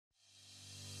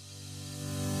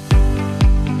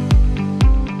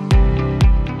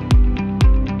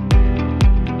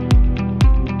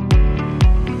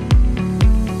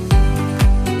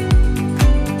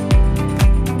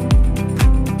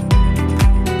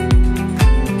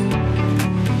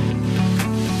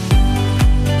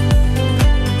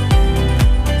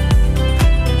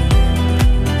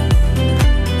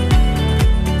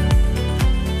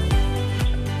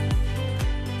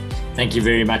Thank you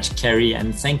very much, Kerry,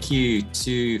 and thank you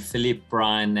to Philippe,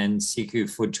 Brian, and Siku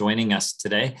for joining us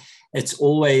today. It's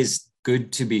always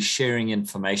good to be sharing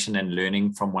information and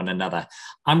learning from one another.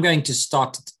 I'm going to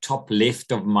start at the top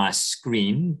left of my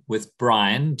screen with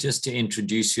Brian, just to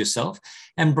introduce yourself.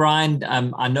 And Brian,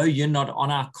 I know you're not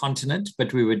on our continent,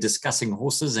 but we were discussing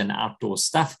horses and outdoor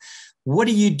stuff. What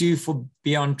do you do for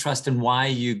BeyondTrust, and why are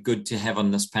you good to have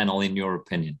on this panel, in your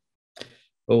opinion?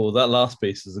 Oh, that last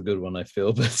piece is a good one, I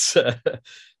feel. But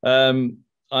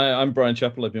I'm Brian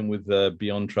Chappell. I've been with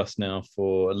BeyondTrust now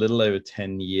for a little over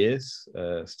 10 years.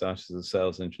 Started as a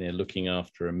sales engineer looking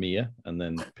after EMEA and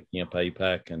then picking up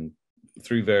APAC, and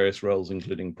through various roles,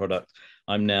 including product.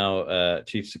 I'm now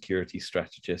Chief Security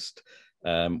Strategist,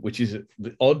 which is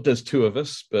odd. There's two of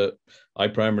us, but I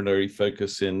primarily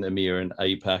focus in EMEA and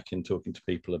APAC in talking to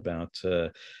people about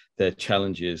their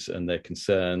challenges and their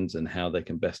concerns and how they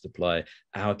can best apply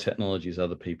our technologies,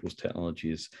 other people's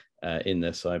technologies in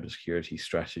their cybersecurity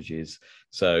strategies.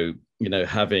 So, you know,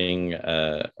 having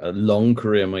a long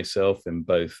career myself in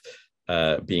both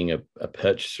being a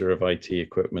purchaser of IT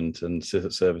equipment and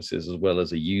services, as well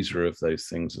as a user of those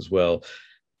things as well,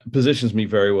 positions me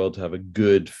very well to have a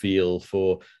good feel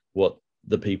for what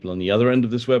the people on the other end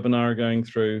of this webinar are going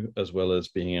through, as well as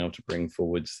being able to bring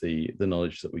forwards the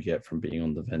knowledge that we get from being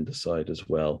on the vendor side as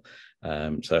well.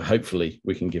 So hopefully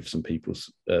we can give some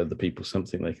the people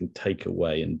something they can take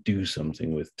away and do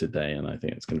something with today. And I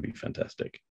think it's going to be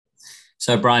fantastic.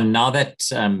 So Brian, now that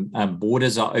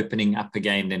borders are opening up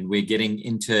again and we're getting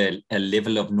into a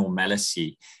level of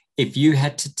normalcy, if you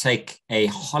had to take a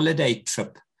holiday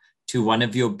trip to one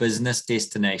of your business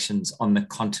destinations on the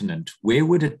continent, where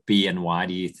would it be, and why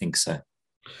do you think so?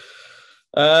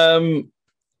 I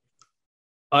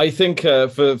think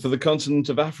for the continent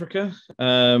of Africa,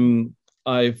 I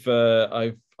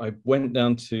went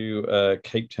down to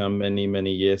Cape Town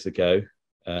many years ago,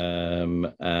 and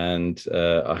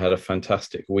I had a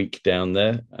fantastic week down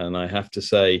there. And I have to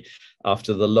say,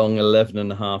 after the long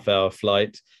 11.5-hour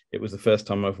flight, it was the first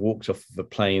time I've walked off of a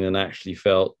plane and actually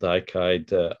felt like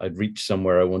I'd reached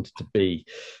somewhere I wanted to be.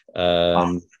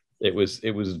 It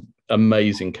was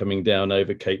amazing coming down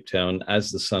over Cape Town as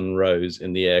the sun rose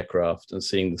in the aircraft and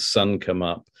seeing the sun come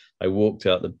up. I walked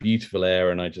out the beautiful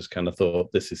air and I just kind of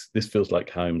thought, this feels like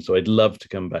home. So I'd love to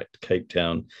come back to Cape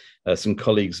Town. Some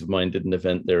colleagues of mine did an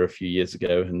event there a few years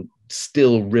ago and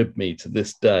still rib me to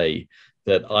this day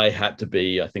that I had to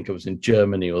be, I think I was in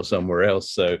Germany or somewhere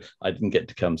else, so I didn't get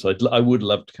to come. So I would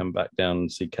love to come back down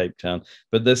and see Cape Town,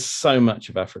 but there's so much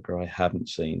of Africa I haven't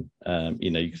seen. You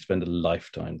know, you could spend a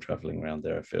lifetime traveling around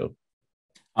there, I feel.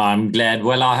 I'm glad.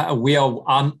 Well,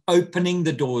 I'm opening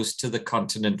the doors to the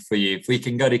continent for you. If we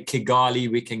can go to Kigali,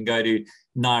 we can go to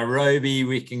Nairobi,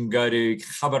 we can go to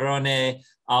Gaborone.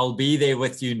 I'll be there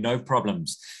with you, no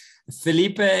problems.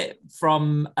 Felipe,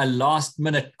 from a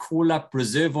last-minute call-up,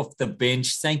 reserve off the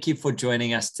bench, thank you for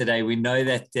joining us today. We know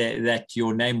that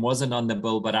your name wasn't on the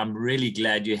bill, but I'm really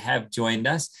glad you have joined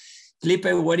us. Felipe,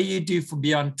 what do you do for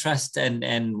BeyondTrust,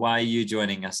 and why are you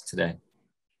joining us today?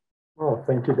 Well,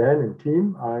 thank you, Dan and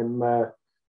team. I'm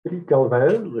Philippe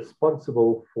Galvao,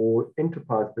 responsible for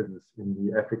enterprise business in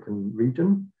the African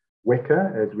region,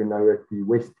 WECA, as we know it, the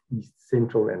West, East,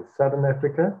 Central, and Southern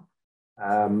Africa.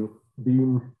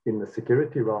 Been in the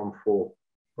security realm for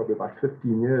probably about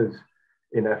 15 years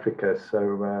in Africa.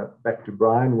 So back to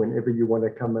Brian, whenever you want to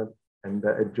come and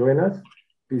join us,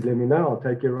 please let me know. I'll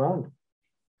take you around.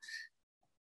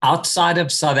 Outside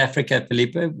of South Africa,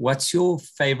 Felipe, what's your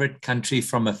favorite country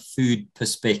from a food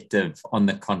perspective on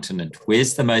the continent?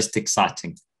 Where's the most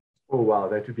exciting? Oh, wow,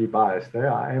 that would be biased.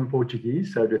 I am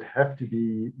Portuguese, so it would have to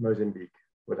be Mozambique,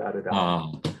 without a doubt.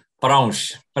 Oh,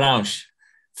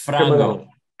 Frango.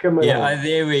 Yeah,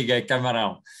 there we go,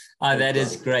 Camarão. That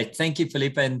is great. Thank you,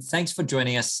 Felipe, and thanks for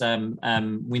joining us.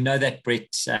 We know that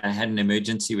Brett had an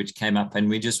emergency which came up, and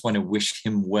we just want to wish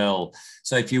him well.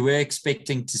 So if you were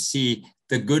expecting to see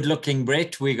the good-looking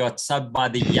Brett, we got subbed by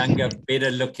the younger,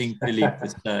 better-looking Felipe,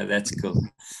 so that's cool.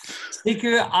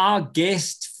 Siku, our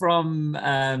guest from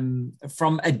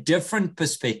a different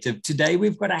perspective, today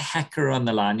we've got a hacker on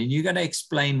the line, and you're going to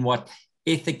explain what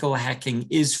ethical hacking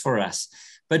is for us.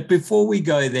 But before we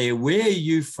go there, where are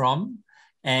you from,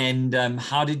 and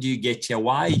how did you get here?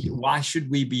 Why should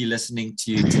we be listening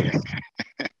to you today?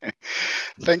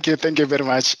 Thank you very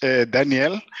much,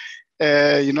 Daniel.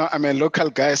 You know, I'm a local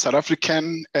guy, South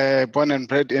African, born and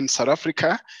bred in South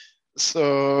Africa.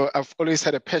 So I've always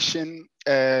had a passion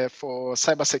for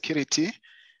cybersecurity,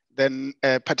 then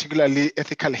particularly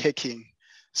ethical hacking.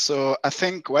 So I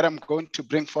think what I'm going to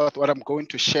bring forth, what I'm going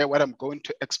to share, what I'm going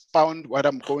to expound, what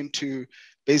I'm going to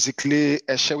basically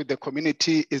share with the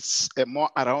community. It's more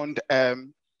around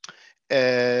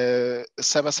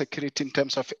cybersecurity in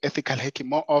terms of ethical hacking,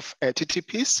 more of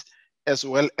TTPs, as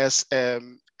well as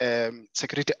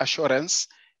security assurance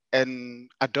and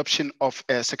adoption of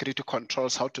security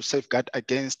controls, how to safeguard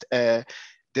against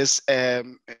this,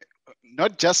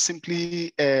 not just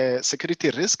simply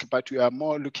security risk, but we are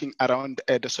more looking around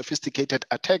the sophisticated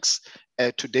attacks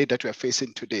today that we are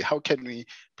facing today. How can we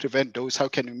prevent those? How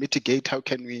can we mitigate? How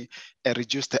can we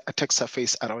reduce the attack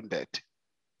surface around that?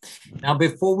 Now,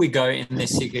 before we go in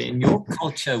this, in your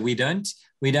culture, we don't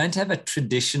have a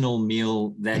traditional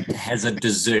meal that has a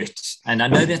dessert. And I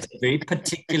know that's a very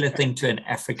particular thing to an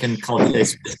African culture,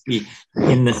 especially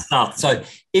in the South. So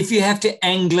if you have to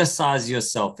anglicize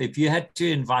yourself, if you had to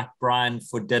invite Brian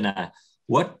for dinner,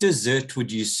 what dessert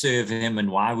would you serve him and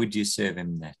why would you serve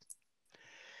him that?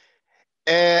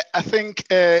 I think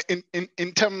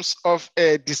in terms of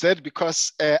dessert,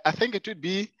 because I think it would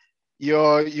be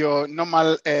your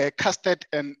normal custard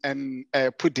and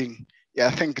pudding. Yeah,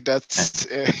 I think that's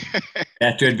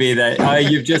that would be that. Oh,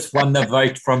 you've just won the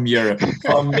vote from Europe,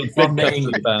 from the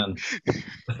England.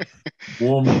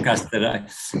 Warm custard.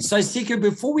 So, Sika,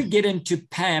 before we get into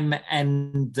PAM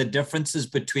and the differences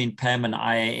between PAM and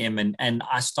IAM, and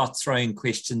I start throwing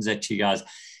questions at you guys,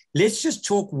 let's just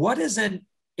talk. What does an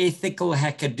ethical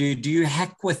hacker do? Do you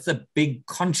hack with a big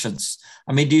conscience?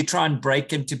 I mean, do you try and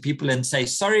break into people and say,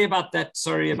 sorry about that,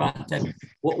 sorry about that?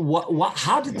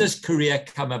 How did this career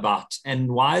come about,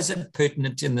 and why is it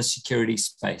pertinent in the security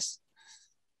space?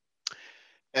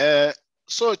 So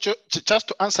just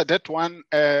to answer that one,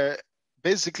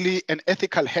 basically an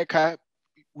ethical hacker,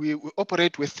 we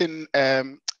operate within,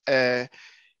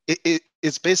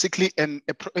 it's basically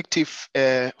a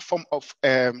proactive form of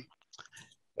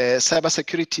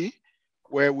cybersecurity,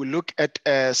 where we look at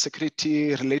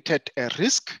security-related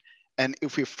risk. And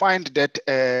if we find that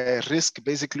risk,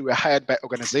 basically we're hired by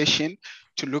organization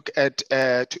to look at,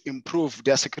 to improve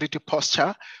their security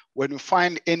posture. When we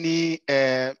find any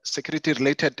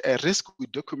security-related risk, we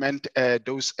document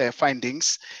those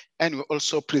findings, and we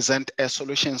also present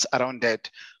solutions around that.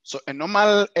 So a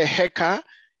normal hacker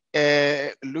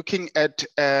looking at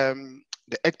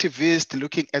the activist,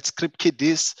 looking at script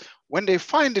kiddies, when they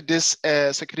find these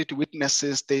security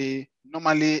weaknesses, they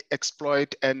normally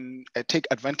exploit and take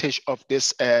advantage of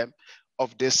this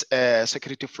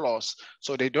security flaws.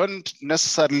 So they don't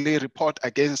necessarily report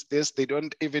against this. They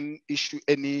don't even issue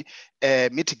any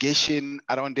mitigation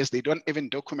around this. They don't even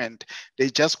document. They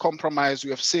just compromise. We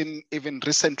have seen even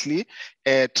recently,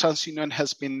 TransUnion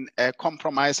has been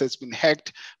compromised, has been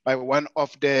hacked by one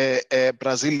of the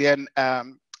Brazilian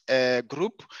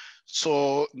group.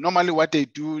 So normally what they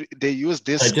do, they use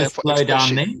this just for slow down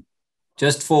extortion. there.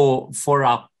 Just for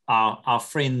our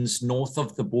friends north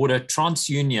of the border,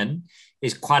 TransUnion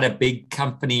is quite a big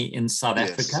company in South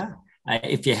Africa.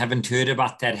 If you haven't heard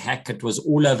about that hack, it was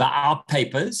all over our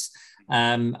papers.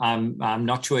 I'm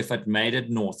not sure if it made it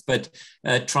north, but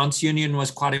TransUnion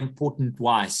was quite important.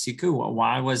 Why, Siku?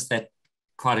 Why was that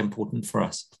quite important for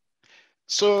us?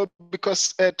 So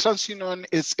because TransUnion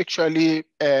is actually,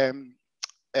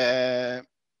 they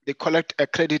collect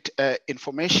credit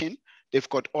information. They've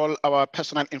got all our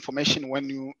personal information when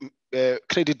you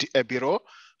credit bureau.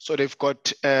 So they've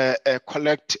got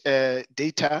collect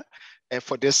data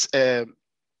for this.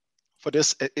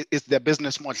 Is their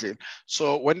business model.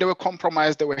 So when they were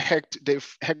compromised, they were hacked. They've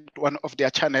hacked one of their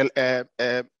channel,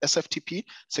 SFTP,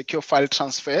 secure file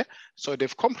transfer. So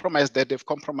they've compromised that. They've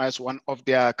compromised one of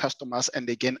their customers, and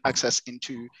they gain access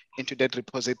into that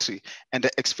repository, and they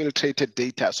exfiltrated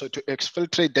data. So to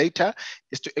exfiltrate data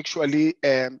is to actually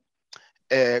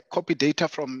copy data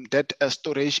from that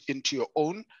storage into your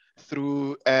own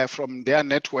through from their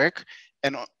network,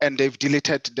 and they've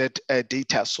deleted that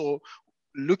data. So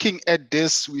looking at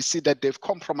this, we see that they've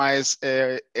compromised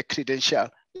a credential.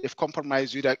 They've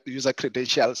compromised user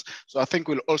credentials. So I think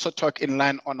we'll also talk in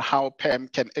line on how PAM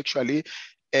can actually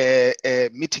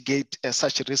mitigate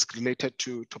such risk related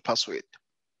to password.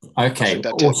 Okay,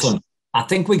 awesome. I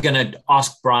think we're going to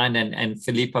ask Brian and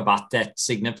Philippe about that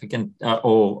significant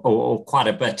or quite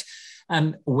a bit.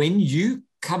 When you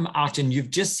come out and you've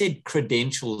just said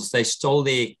credentials, they stole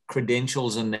their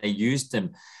credentials and they used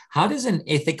them. How does an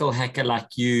ethical hacker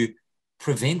like you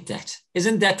prevent that?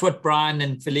 Isn't that what Brian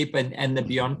and Philippe and the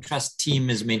BeyondTrust team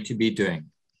is meant to be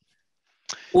doing?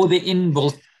 Or the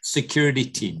inbuilt security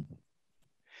team?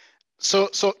 So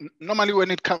normally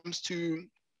when it comes to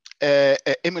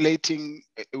emulating,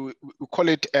 we call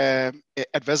it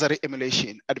adversary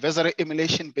emulation. Adversary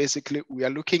emulation, basically, we are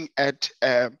looking at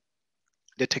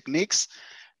the techniques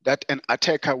that an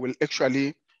attacker will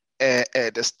actually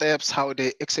the steps, how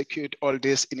they execute all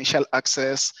this initial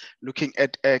access, looking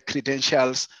at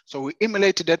credentials. So we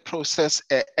emulate that process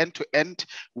end to end.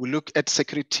 We look at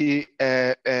security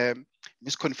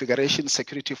misconfiguration,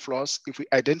 security flaws. If we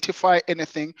identify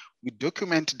anything, we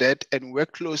document that and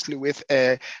work closely with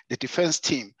the defense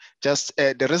team. Just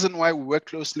the reason why we work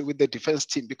closely with the defense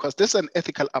team, because this is an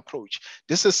ethical approach.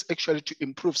 This is actually to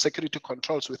improve security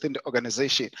controls within the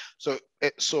organization. So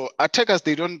attackers,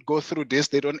 they don't go through this.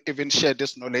 They don't even share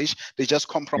this knowledge. They just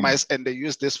compromise and they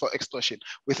use this for extortion.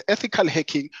 With ethical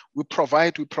hacking, we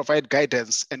provide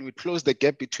guidance and we close the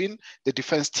gap between the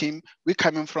defense team. We're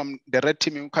coming from the red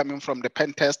team, we're coming from the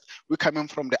pen test, we're coming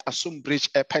from the assume breach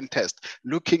pen test,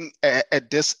 looking at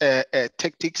this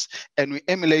tactics, and we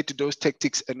emulate those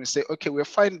tactics and we say, okay, we'll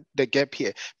find the gap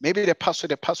here. Maybe the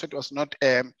password was not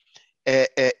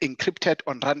encrypted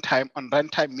on runtime. On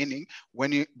runtime meaning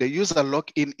when the user log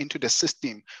in into the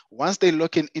system. Once they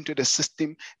log in into the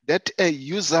system, that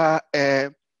user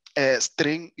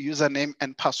string, username,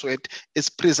 and password is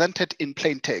presented in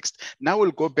plain text. Now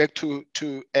we'll go back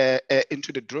into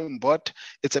the drawing board.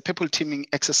 It's a people teaming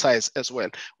exercise as well.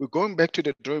 We're going back to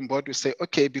the drawing board. We say,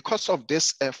 okay, because of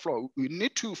this flaw, we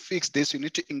need to fix this. We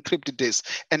need to encrypt this.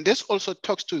 And this also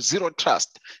talks to zero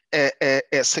trust,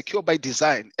 secure by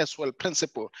design as well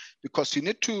principle, because you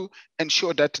need to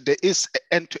ensure that there is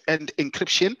end-to-end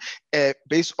encryption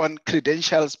based on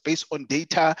credentials, based on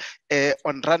data,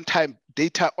 on runtime,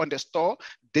 data on the store,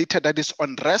 data that is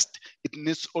on rest. It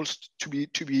needs also to be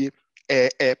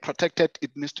protected.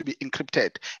 It needs to be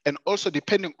encrypted. And also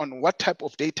depending on what type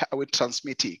of data are we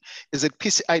transmitting. Is it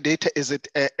PCI data? Is it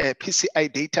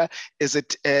PCI data? Is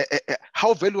it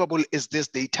how valuable is this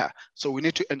data? So we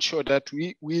need to ensure that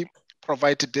we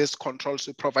provide this controls,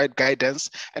 we provide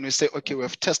guidance, and we say, okay,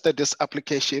 we've tested this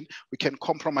application. We can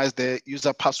compromise the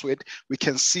user password. We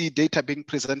can see data being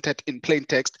presented in plain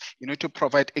text. You need to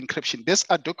provide encryption. These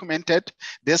are documented.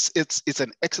 This it's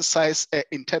an exercise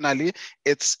internally.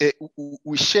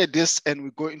 We share this and we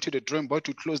go into the drawing board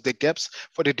to close the gaps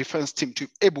for the defense team to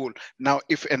able. Now,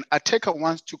 if an attacker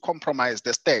wants to compromise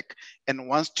the stack and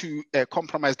wants to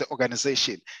compromise the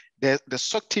organization, the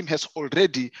SOC team has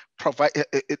already provided,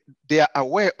 they are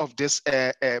aware of this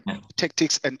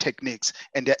tactics and techniques,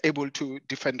 and they're able to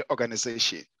defend the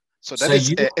organization. So that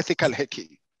is ethical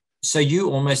hacking. So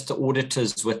you almost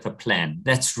auditors with a plan.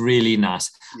 That's really nice.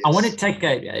 Yes. I want to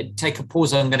take a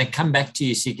pause. I'm going to come back to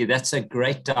you, Siki. That's a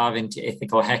great dive into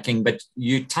ethical hacking, but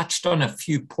you touched on a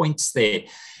few points there.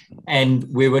 And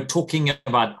we were talking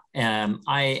about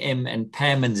IAM and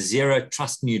PAM and zero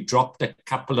trust, and you dropped a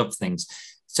couple of things.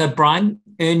 So Brian,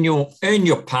 earn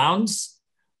your pounds.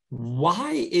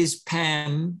 Why is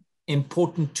PAM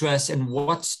important to us, and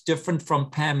what's different from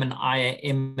PAM and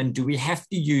IAM? And do we have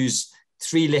to use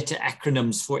 3-letter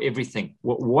acronyms for everything?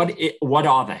 What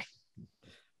are they?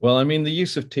 Well, I mean, the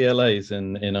use of TLAs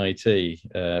in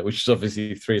IT, which is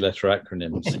obviously 3-letter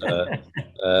acronyms,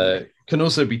 can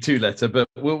also be 2-letter, but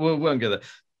we won't get there.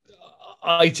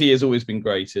 IT has always been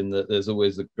great in that there's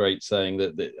always a great saying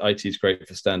that IT is great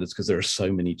for standards because there are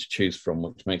so many to choose from,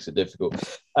 which makes it difficult.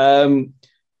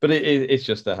 But it's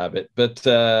just a habit. But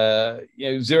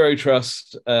zero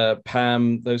trust,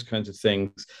 PAM, those kinds of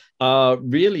things are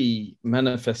really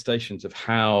manifestations of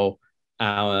how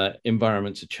our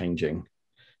environments are changing.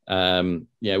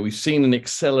 We've seen an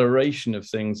acceleration of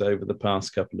things over the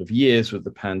past couple of years with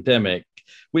the pandemic,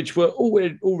 which were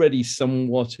already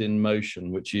somewhat in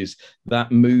motion, which is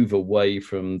that move away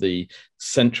from the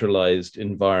centralized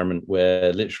environment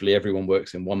where literally everyone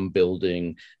works in one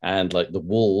building, and like the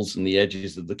walls and the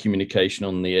edges of the communication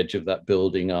on the edge of that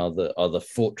building are the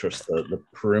fortress, the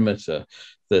perimeter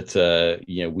that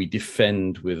we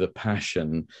defend with a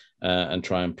passion and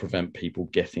try and prevent people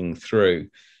getting through.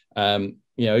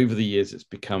 Over the years, it's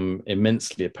become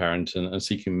immensely apparent, and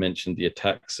Siku mentioned the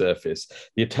attack surface.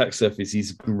 The attack surface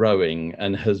is growing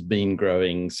and has been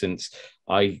growing since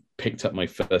I picked up my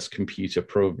first computer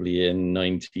probably in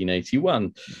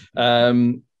 1981.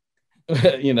 When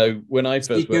I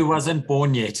first Siku wasn't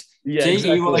born yet. Yeah,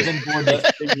 exactly. He wasn't born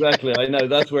yet. Exactly. I know,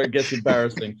 that's where it gets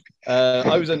embarrassing.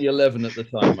 I was only 11 at the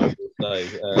time, I will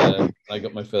say. I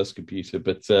got my first computer,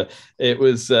 but it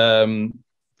was...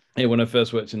 when I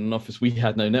first worked in an office, we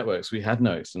had no networks, we had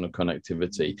no external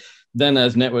connectivity. Then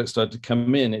as networks started to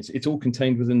come in, it's all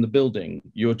contained within the building.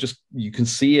 You can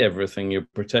see everything you're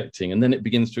protecting, and then it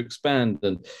begins to expand,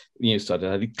 and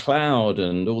started adding cloud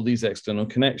and all these external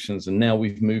connections, and now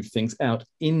we've moved things out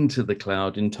into the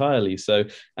cloud entirely. So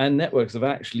our networks have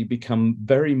actually become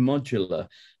very modular,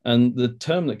 and the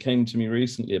term that came to me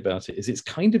recently about it is it's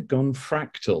kind of gone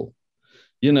fractal.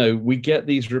 we get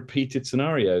these repeated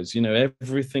scenarios.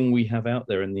 Everything we have out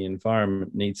there in the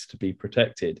environment needs to be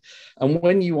protected. And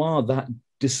when you are that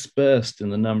dispersed in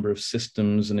the number of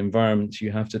systems and environments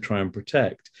you have to try and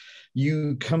protect,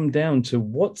 you come down to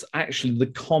what's actually the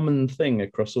common thing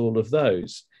across all of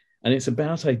those. And it's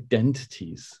about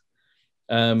identities.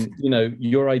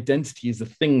 Your identity is the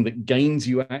thing that gains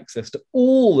you access to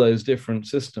all those different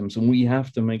systems, and we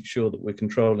have to make sure that we're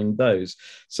controlling those.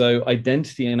 So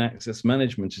identity and access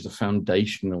management is a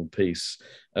foundational piece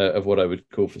of what I would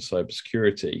call for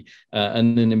cybersecurity,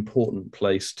 and an important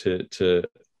place to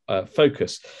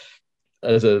focus.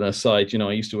 As an aside,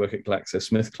 I used to work at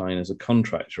GlaxoSmithKline as a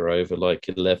contractor over like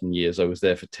 11 years. I was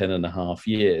there for 10 and a half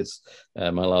years.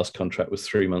 My last contract was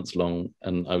 3 months long,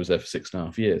 and I was there for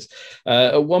 6.5 years.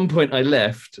 At one point, I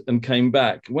left and came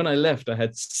back. When I left, I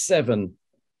had 7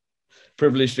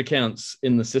 privileged accounts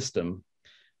in the system.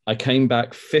 I came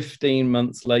back 15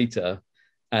 months later,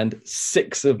 and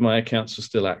 6 of my accounts were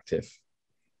still active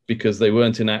because they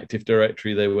weren't in Active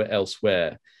Directory, they were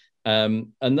elsewhere. And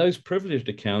those privileged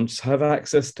accounts have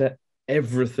access to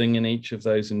everything in each of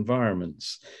those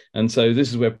environments. And so this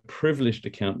is where privileged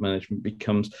account management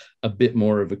becomes a bit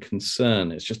more of a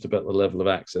concern. It's just about the level of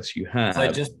access you have.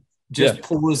 So just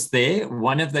pause there.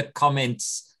 One of the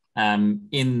comments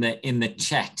in the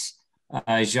chat,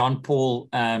 Jean-Paul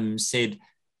said,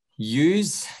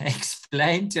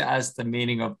 explain to us the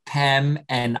meaning of PAM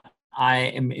and I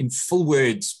am in full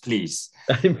words, please.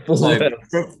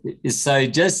 So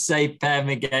just say PAM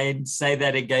again. Say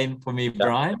that again for me,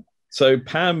 Brian. So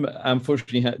PAM,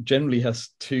 unfortunately, generally has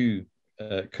 2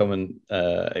 common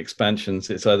expansions.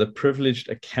 It's either privileged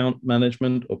account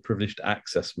management or privileged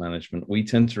access management. We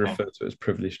tend to refer to it as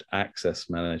privileged access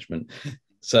management.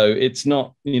 So it's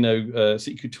not,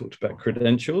 Siku talked about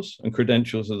credentials, and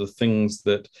credentials are the things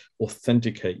that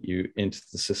authenticate you into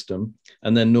the system.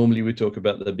 And then normally we talk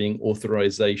about there being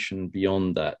authorization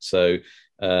beyond that. So,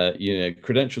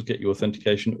 credentials get you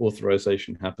authentication,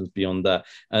 authorization happens beyond that.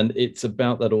 And it's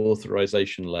about that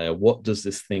authorization layer. What does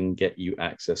this thing get you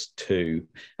access to?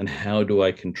 And how do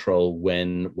I control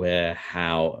when, where,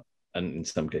 how, and in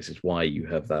some cases, why you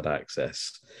have that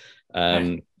access?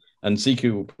 And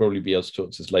Siku will probably be able to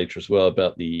talk to us later as well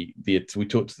about we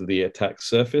talked to the attack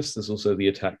surface. There's also the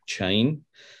attack chain.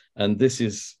 And this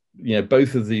is,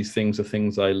 both of these things are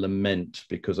things I lament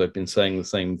because I've been saying the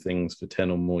same things for 10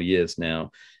 or more years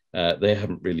now. They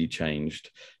haven't really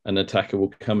changed. An attacker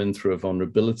will come in through a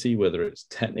vulnerability, whether it's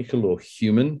technical or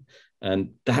human.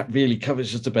 And that really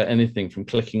covers just about anything from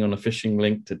clicking on a phishing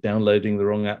link to downloading the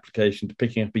wrong application to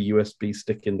picking up a USB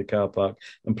stick in the car park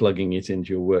and plugging it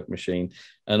into your work machine,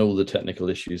 and all the technical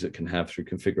issues it can have through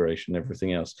configuration and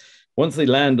everything else. Once they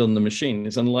land on the machine,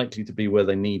 it's unlikely to be where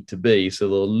they need to be. So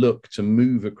they'll look to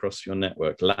move across your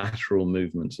network, lateral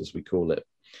movements, as we call it.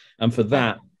 And for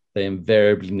that, they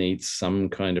invariably need some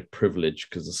kind of privilege,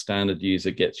 because the standard user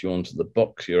gets you onto the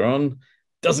box you're on,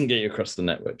 doesn't get you across the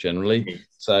network generally.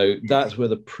 So that's where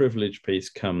the privilege piece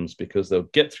comes, because they'll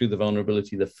get through the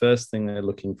vulnerability. The first thing they're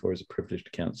looking for is a privileged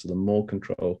account. So the more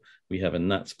control we have in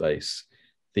that space,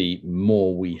 the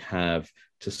more we have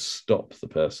to stop the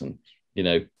person.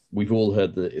 We've all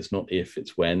heard that it's not if,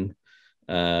 it's when.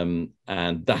 And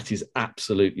that is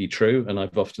absolutely true. And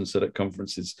I've often said at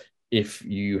conferences, if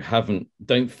you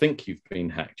don't think you've been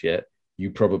hacked yet, you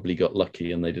probably got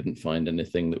lucky and they didn't find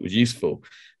anything that was useful.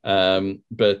 So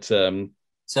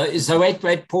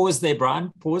wait, pause there,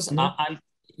 Brian. Pause.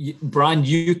 Mm-hmm. Brian,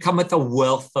 you come with a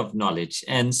wealth of knowledge,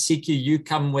 and Siku, you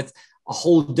come with a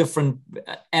whole different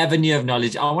avenue of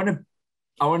knowledge. I want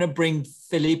to bring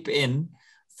Philippe in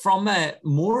from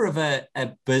more of a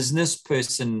business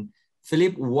person.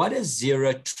 Philippe, what does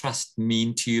zero trust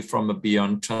mean to you from a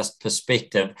BeyondTrust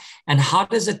perspective? And how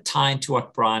does it tie into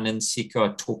what Brian and Siku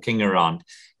are talking around?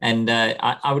 And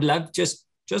I would love just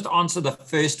answer the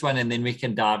first one, and then we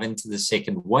can dive into the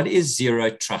second. What is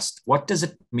zero trust? What does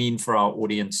it mean for our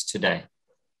audience today?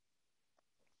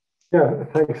 Yeah,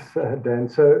 thanks, Dan.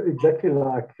 So exactly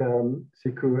like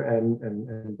Siku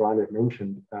and Brian have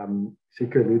mentioned,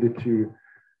 Siku alluded to,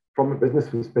 from a business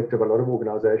perspective, a lot of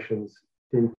organizations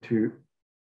tend to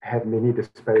have many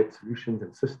disparate solutions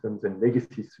and systems and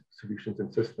legacy solutions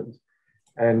and systems.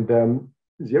 And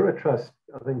zero trust,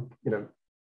 I think,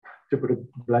 to put it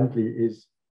bluntly, is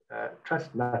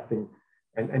trust nothing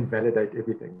and validate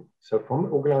everything. So from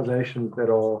organizations that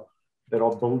are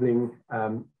building,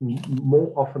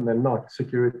 more often than not,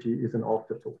 security is an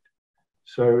afterthought.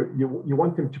 So you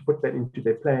want them to put that into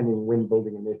their planning when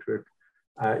building a network,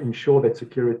 ensure that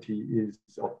security is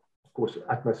of course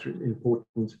utmost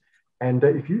importance. And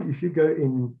if you go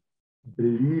in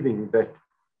believing that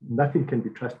nothing can be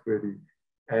trustworthy,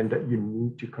 and you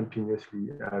need to continuously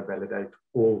validate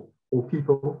all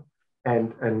people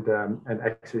and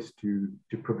access to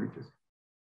privileges.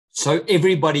 So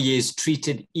everybody is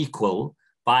treated equal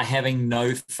by having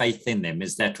no faith in them.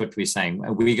 Is that what we're saying?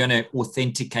 We're going to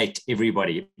authenticate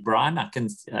everybody. Brian, I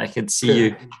can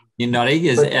see you nodding.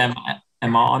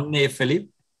 Am I on there, Philippe?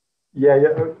 Yeah.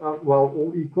 Well,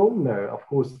 all equal? No. Of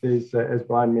course, there's, as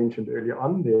Brian mentioned earlier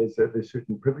on, there's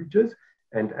certain privileges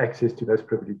and access to those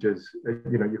privileges.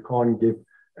 You can't give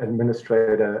an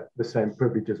administrator the same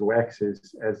privileges or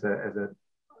access as a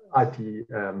IT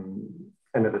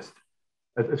analyst.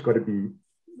 It's got to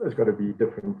be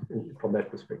different from that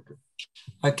perspective.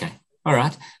 Okay. All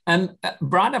right.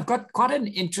 Brian, I've got quite an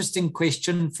interesting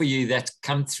question for you that's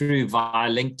come through via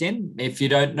LinkedIn. If you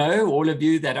don't know, all of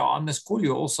you that are on this call,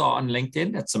 you're also on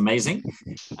LinkedIn. That's amazing.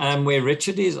 Where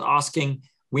Richard is asking,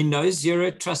 we know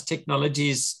Zero Trust technology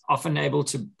is often able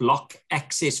to block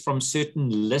access from certain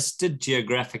listed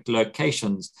geographic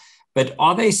locations, but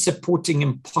are they supporting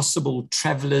impossible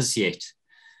travelers yet?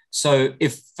 So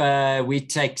if we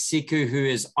take Siku, who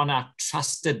is on our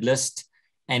trusted list,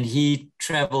 and he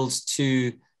travels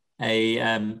to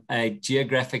a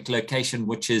geographic location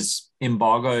which is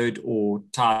embargoed or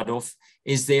tied off,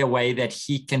 is there a way that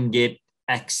he can get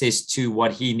access to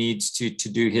what he needs to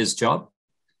do his job?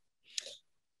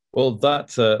 Well,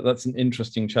 that's an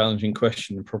interesting, challenging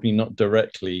question, probably not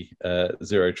directly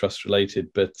Zero Trust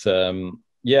related, but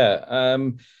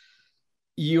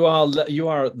you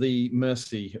are at the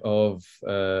mercy of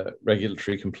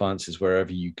regulatory compliances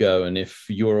wherever you go. And if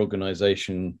your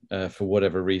organization, for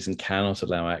whatever reason, cannot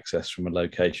allow access from a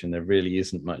location, there really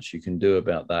isn't much you can do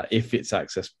about that if it's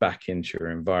accessed back into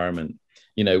your environment.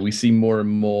 We see more and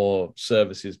more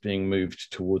services being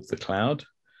moved towards the cloud.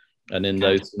 And in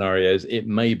those scenarios, it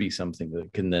may be something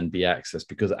that can then be accessed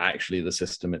because actually the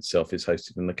system itself is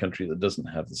hosted in a country that doesn't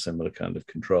have the similar kind of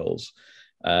controls.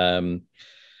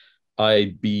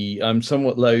 I'm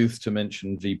somewhat loath to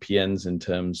mention VPNs in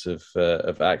terms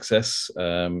of access.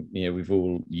 We've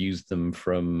all used them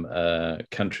from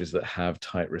countries that have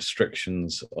tight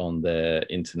restrictions on their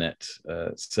internet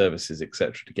services,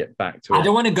 etc., to get back to. I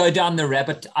don't want to go down the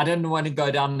rabbit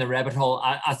hole.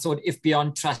 I thought if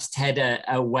BeyondTrust had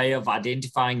a way of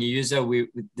identifying a user,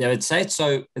 they would say it.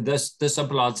 So this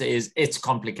simple answer is it's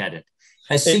complicated.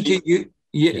 Siku,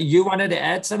 you wanted to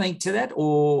add something to that,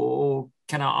 or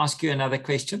can I ask you another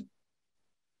question?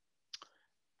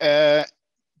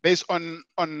 Based on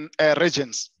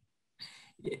regions.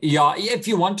 Yeah, if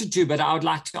you wanted to, but I would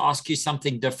like to ask you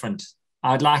something different.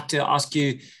 I'd like to ask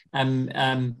you,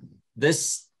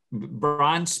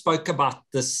 Brian spoke about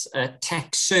this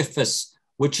attack surface,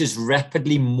 which is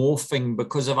rapidly morphing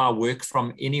because of our work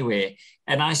from anywhere.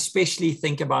 And I especially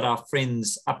think about our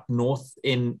friends up north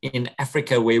in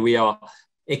Africa, where we are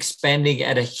expanding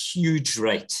at a huge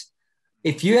rate.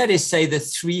 If you had to say the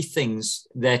three things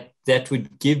that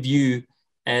would give you,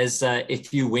 as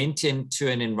if you went into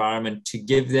an environment, to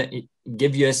give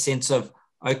you a sense of,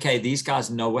 okay, these guys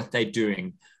know what they're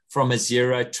doing from a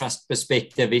Zero Trust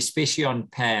perspective, especially on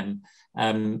PAM,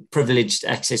 privileged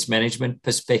access management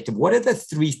perspective, what are the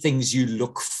three things you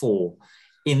look for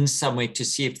in somewhere to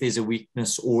see if there's a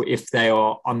weakness or if they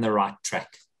are on the right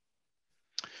track?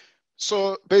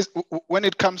 So when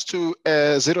it comes to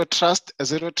Zero Trust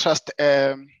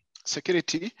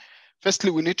security,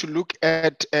 firstly, we need to look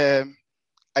at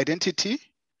identity,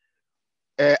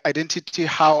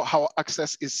 how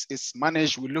access is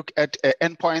managed. We look at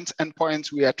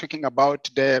endpoints. We are talking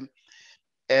about the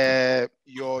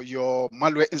your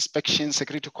malware inspection,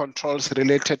 security controls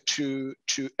related to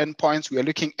endpoints. We are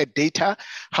looking at data,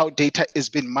 how data is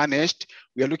being managed.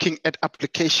 We are looking at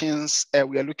applications.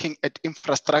 We are looking at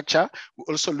infrastructure.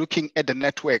 We're also looking at the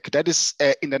network. That is,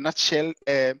 in a nutshell,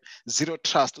 Zero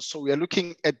Trust. So we are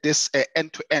looking at this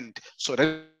end-to-end. So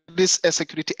that this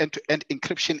security end-to-end,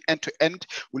 encryption end-to-end.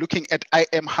 We're looking at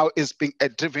IAM, how it's being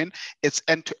driven. It's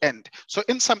end-to-end. So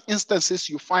in some instances,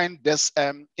 you find this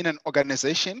in an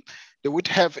organization, they would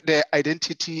have their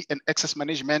identity and access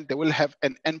management. They will have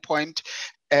an endpoint.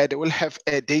 They will have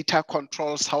data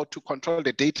controls, how to control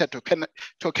the data, to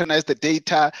tokenize the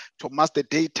data, to mask the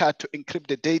data, to encrypt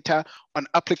the data. On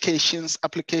applications,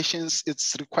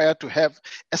 it's required to have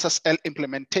SSL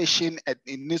implementation, and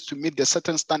it needs to meet the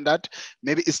certain standard.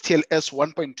 Maybe it's TLS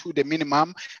 1.2, the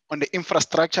minimum. On the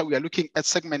infrastructure, we are looking at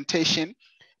segmentation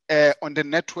on the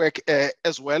network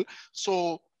as well.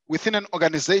 So within an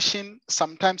organization,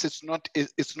 sometimes it's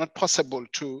not possible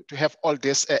to have all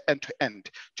this end to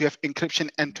end, to have encryption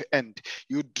end to end.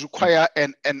 You'd require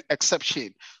an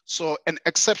exception. So an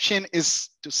exception is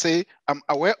to say, I'm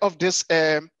aware of this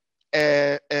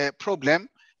problem,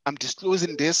 I'm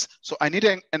disclosing this, so I need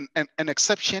an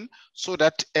exception so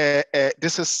that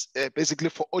this is basically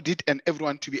for audit and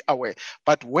everyone to be aware.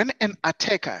 But when an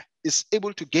attacker is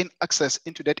able to gain access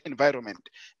into that environment,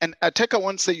 an attacker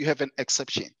won't say you have an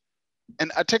exception. An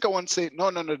attacker won't say,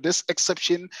 no, this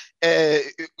exception,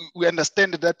 we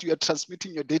understand that you are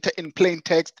transmitting your data in plain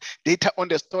text. Data on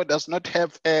the store does not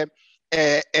have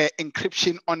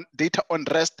encryption on data on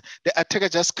rest. The attacker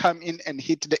just come in and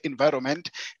hit the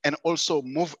environment and also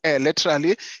move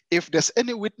laterally. If there's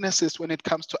any weaknesses when it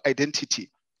comes to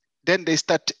identity, then they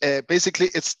start,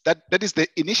 basically it's that is the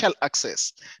initial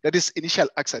access. That is initial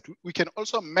access. We can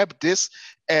also map this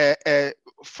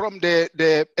from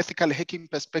the ethical hacking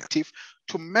perspective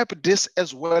to map this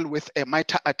as well with a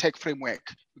MITRE ATT&CK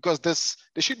framework, because there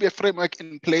should be a framework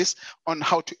in place on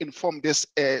how to inform this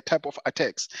type of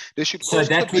attacks. There should so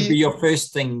that would be your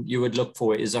first thing you would look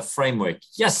for, is a framework.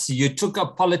 Yes, you took a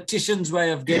politician's way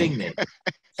of getting there.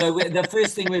 So the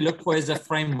first thing we look for is a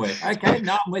framework. Okay,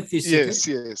 now I'm with you, Sika.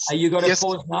 Yes. You got to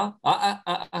pause now.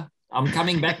 I'm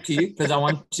coming back to you because I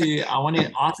want to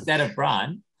ask that of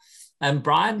Brian.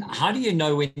 Brian, how do you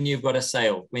know when you've got a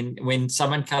sale? When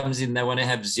someone comes in, they want to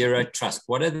have zero trust.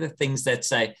 What are the things that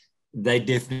say they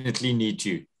definitely need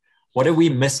you? What are we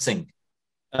missing?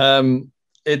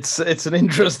 It's an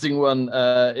interesting one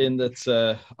in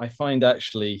that I find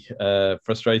actually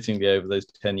frustratingly over those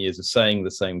 10 years of saying the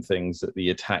same things, that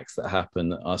the attacks that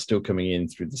happen are still coming in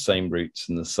through the same routes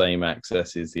and the same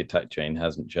accesses. The attack chain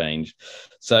hasn't changed.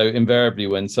 So invariably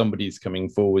when somebody's coming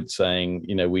forward saying,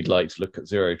 we'd like to look at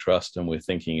zero trust and we're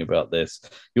thinking about this,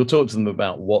 you'll talk to them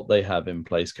about what they have in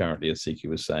place currently, as Siki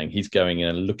was saying. He's going in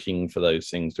and looking for those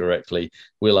things directly.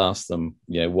 We'll ask them,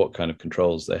 what kind of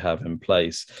controls they have in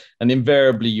place. And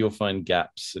invariably you'll find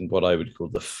gaps in what I would call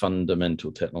the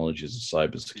fundamental technologies of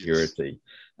cybersecurity.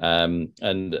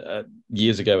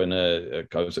 Years ago,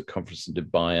 I was at a conference in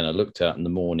Dubai, and I looked out in the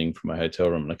morning from my hotel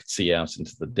room, and I could see out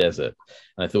into the desert.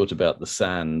 And I thought about the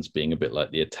sands being a bit like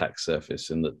the attack surface,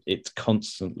 in that it's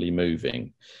constantly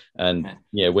moving. And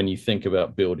when you think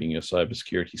about building your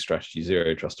cybersecurity strategy,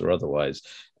 zero trust or otherwise,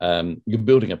 you're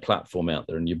building a platform out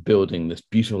there, and you're building this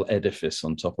beautiful edifice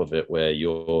on top of it, where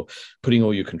you're putting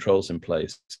all your controls in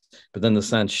place. But then the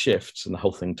sand shifts, and the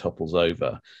whole thing topples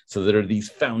over. So there are these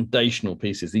foundational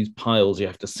pieces, these piles you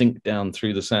have to sink down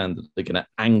through the sand that are going to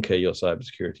anchor your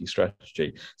cybersecurity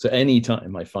strategy. So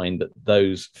anytime I find that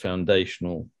those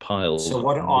foundational piles. So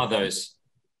what are those?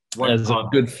 There's a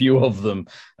good few of them.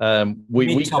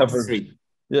 We cover three.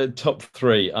 Top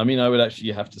three. I mean, I would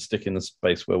actually have to stick in the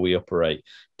space where we operate.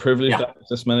 Privileged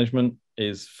access management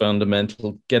is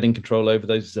fundamental. Getting control over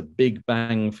those is a big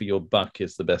bang for your buck,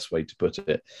 is the best way to put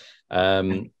it.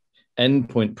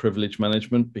 Endpoint privilege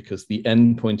management, because the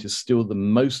endpoint is still the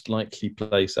most likely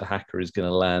place a hacker is going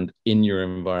to land in your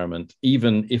environment,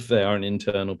 even if they are an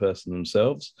internal person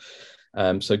themselves.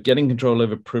 So getting control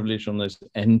over privilege on those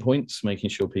endpoints, making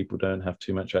sure people don't have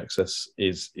too much access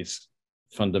is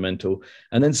fundamental.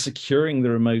 And then securing the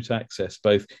remote access,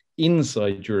 both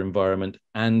inside your environment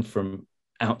and from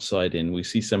outside in. We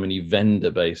see so many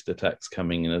vendor-based attacks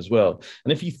coming in as well.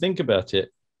 And if you think about it,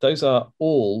 those are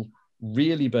all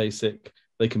really basic.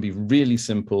 They can be really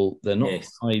simple. They're not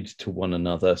tied to one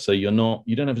another. So you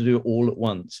don't have to do it all at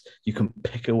once. You can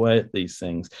pick away at these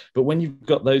things. But when you've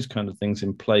got those kind of things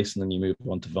in place, and then you move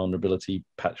on to vulnerability,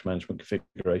 patch management,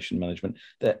 configuration management,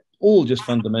 they're all just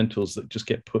fundamentals that just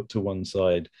get put to one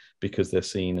side because they're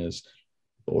seen as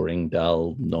boring,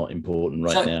 dull, not important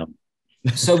now.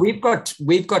 So we've got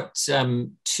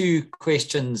two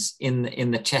questions in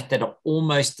the chat that are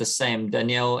almost the same.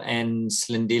 Danielle and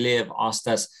Slindile have asked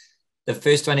us. The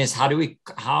first one is,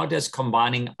 how does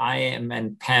combining IAM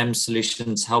and PAM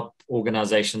solutions help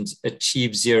organizations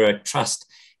achieve zero trust?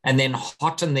 And then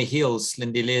hot on the heels,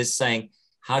 Slindile is saying,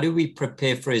 how do we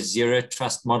prepare for a zero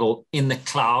trust model in the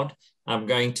cloud? I'm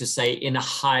going to say in a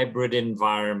hybrid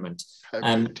environment.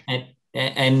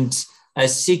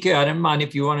 Sika, I don't mind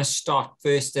if you want to start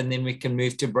first, and then we can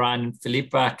move to Brian and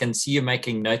Philippa. I can see you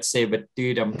making notes there, but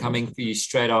dude, I'm coming for you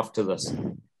straight after this.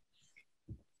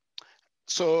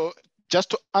 So just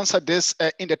to answer this,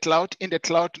 in the cloud,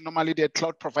 normally the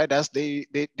cloud providers,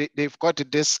 they've got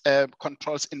this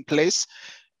controls in place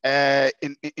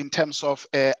in terms of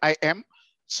IAM.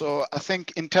 So I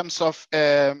think in terms of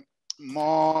IAM,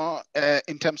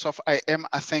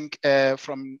 I think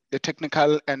from the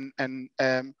technical and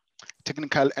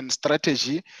technical and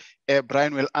strategy,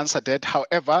 Brian will answer that.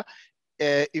 However,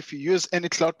 if you use any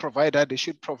cloud provider, they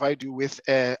should provide you with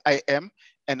IAM,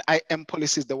 and IAM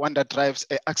policy is the one that drives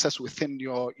access within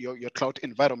your cloud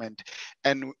environment.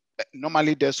 And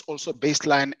normally there's also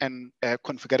baseline and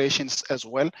configurations as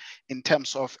well in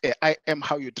terms of IAM,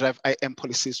 how you drive IAM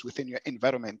policies within your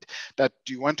environment. That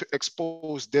do you want to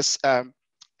expose this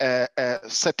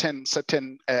certain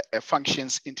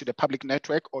functions into the public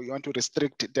network, or you want to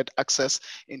restrict that access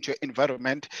into your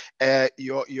environment,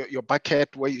 your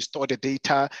bucket where you store the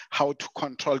data, how to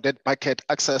control that bucket,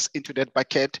 access into that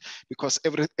bucket, because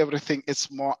everything is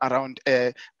more around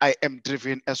IAM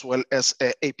driven as well as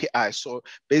API. So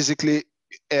basically,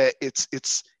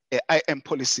 it's IAM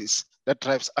policies that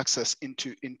drives access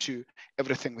into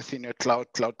everything within your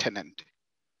cloud tenant.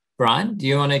 Brian, do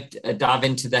you want to dive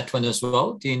into that one as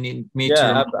well? Do you need me to?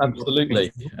 Yeah,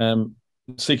 absolutely.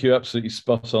 CQ, absolutely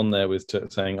spot on there with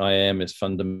saying IAM is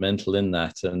fundamental in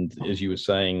that. And as you were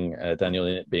saying, Daniel,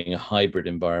 in it being a hybrid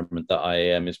environment, that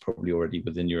IAM is probably already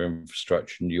within your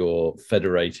infrastructure, and you're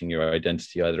federating your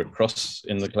identity either across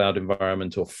in the cloud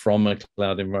environment or from a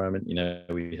cloud environment. You know,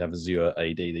 we have Azure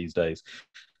AD these days.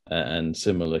 And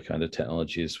similar kind of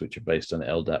technologies which are based on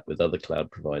LDAP with other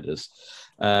cloud providers.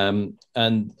 And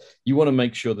you want to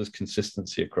make sure there's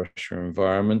consistency across your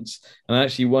environments. And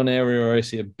actually one area where I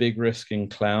see a big risk in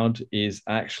cloud is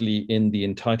actually in the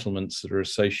entitlements that are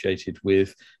associated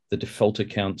with the default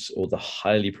accounts or the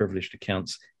highly privileged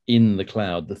accounts in the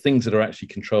cloud, the things that are actually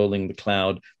controlling the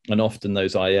cloud, and often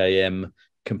those IAM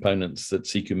components that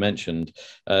Siku mentioned.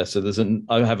 So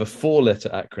I have a 4-letter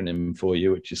acronym for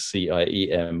you, which is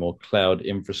CIEM, or Cloud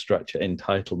Infrastructure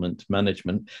Entitlement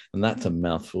Management. And that's a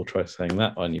mouthful. Try saying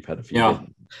that one. You've had a few.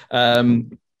 Yeah.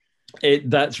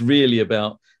 That's really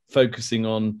about focusing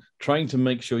on trying to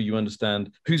make sure you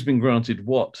understand who's been granted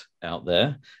what out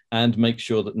there, and make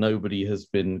sure that nobody has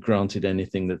been granted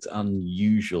anything that's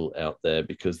unusual out there,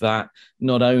 because that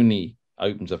not only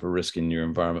opens up a risk in your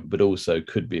environment, but also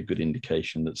could be a good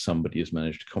indication that somebody has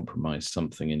managed to compromise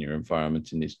something in your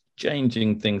environment and is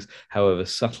changing things, however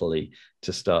subtly,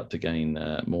 to start to gain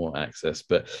more access.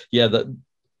 But yeah, that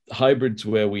hybrids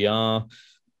where we are,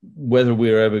 whether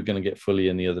we're ever going to get fully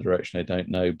in the other direction, I don't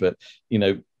know. But, you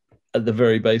know, at the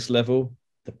very base level,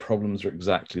 the problems are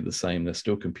exactly the same. They're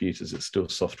still computers, it's still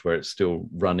software, it's still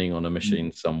running on a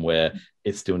machine somewhere,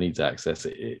 it still needs access.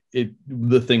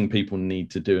 The thing people need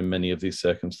to do in many of these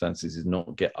circumstances is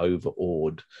not get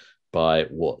overawed by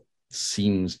what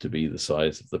seems to be the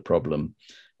size of the problem.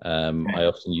 I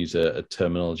often use a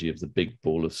terminology of the big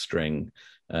ball of string.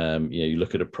 You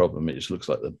look at a problem, it just looks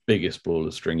like the biggest ball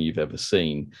of string you've ever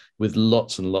seen, with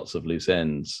lots and lots of loose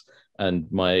ends.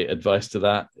 And my advice to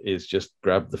that is just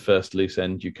grab the first loose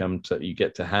end you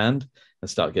get to hand and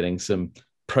start getting some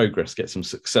progress, get some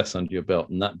success under your belt.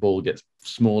 And that ball gets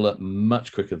smaller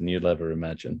much quicker than you'd ever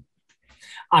imagine.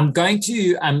 I'm going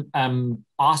to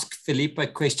ask Philippe a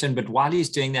question, but while he's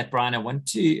doing that, Brian, I want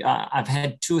to, I've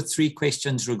had 2 or 3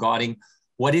 questions regarding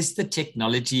what is the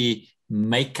technology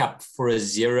makeup for a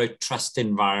zero trust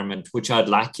environment, which I'd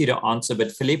like you to answer.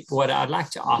 But Philippe, what I'd like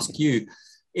to ask you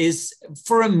is,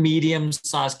 for a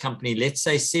medium-sized company, let's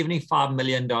say $75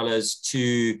 million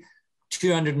to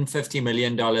 $250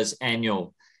 million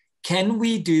annual, can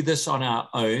we do this on our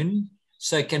own?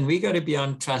 So can we go to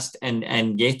BeyondTrust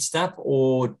and get stuff,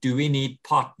 or do we need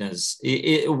partners?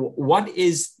 What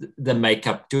is the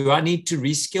makeup? Do I need to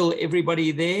reskill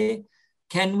everybody there?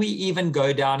 Can we even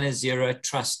go down a zero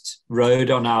trust road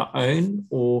on our own,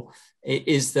 or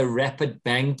is the rapid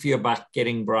bang for your buck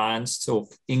getting Brian's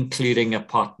talk, including a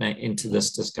partner into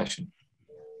this discussion?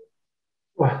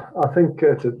 Well, I think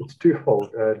it's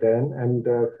twofold, Dan. And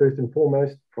first and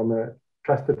foremost, from a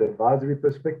trusted advisory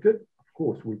perspective, of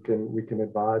course, we can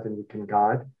advise and we can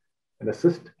guide and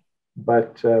assist.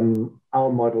 But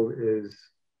our model is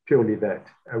purely that.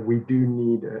 We do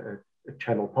need a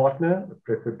channel partner,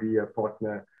 preferably a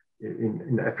partner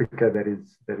in Africa that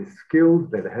is skilled,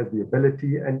 that has the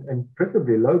ability, and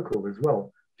preferably local as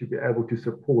well, to be able to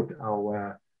support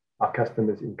our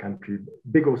customers in country,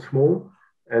 big or small.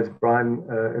 As Brian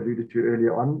alluded to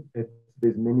earlier on,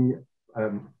 there's many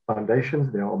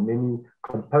foundations, there are many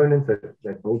components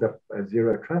that build up a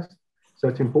zero trust. So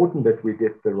it's important that we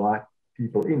get the right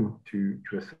people in to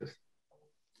assist.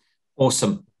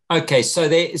 Awesome. Okay, so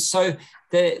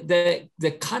the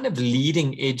kind of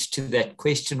leading edge to that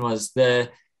question was the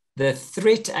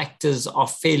threat actors are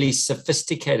fairly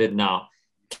sophisticated now.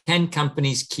 Can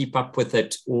companies keep up with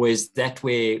it, or is that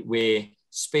where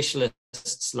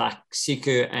specialists like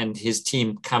Siku and his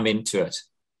team come into it?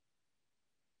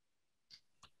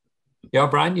 Yeah,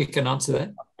 Brian, you can answer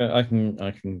that. I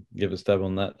can give a stab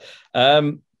on that.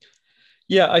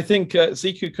 Yeah, I think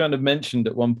Siku kind of mentioned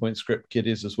at one point script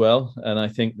kiddies as well, and I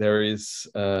think there is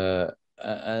the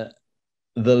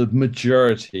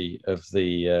majority of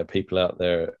the people out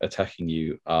there attacking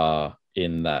you are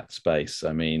in that space.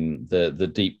 I mean, the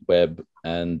deep web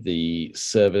and the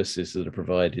services that are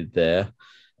provided there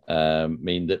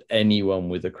mean that anyone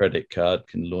with a credit card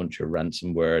can launch a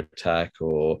ransomware attack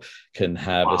or can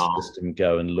have a system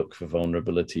go and look for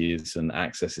vulnerabilities and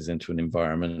accesses into an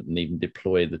environment and even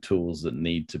deploy the tools that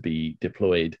need to be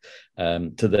deployed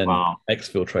to then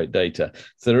exfiltrate data.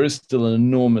 So there is still an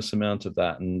enormous amount of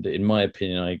that. And in my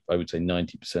opinion, I would say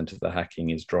 90% of the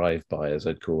hacking is drive-by, as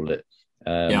I'd call it.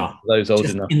 Those old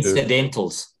just enough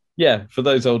incidentals. For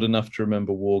those old enough to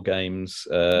remember war games,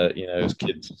 as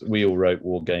kids, we all wrote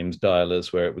war games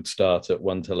dialers where it would start at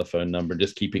one telephone number and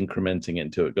just keep incrementing it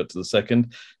until it got to the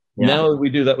second. Yeah. Now we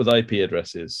do that with IP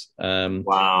addresses. And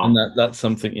that's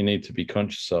something you need to be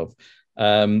conscious of.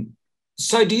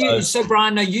 So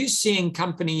Brian, are you seeing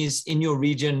companies in your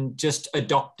region just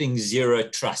adopting zero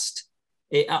trust?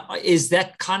 Is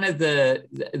that kind of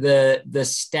the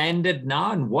standard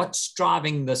now, and what's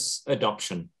driving this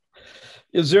adoption?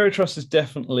 Zero trust is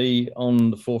definitely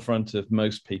on the forefront of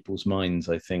most people's minds,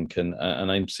 I think, and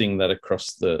I'm seeing that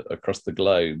across the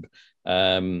globe,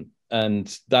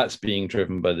 and that's being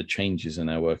driven by the changes in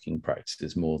our working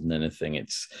practices more than anything.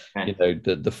 It's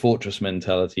the fortress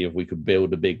mentality of we could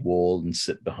build a big wall and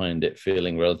sit behind it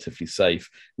feeling relatively safe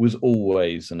was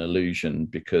always an illusion,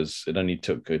 because it only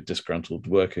took a disgruntled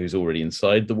worker who's already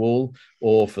inside the wall,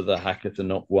 or for the hacker to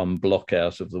knock one block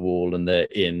out of the wall and they're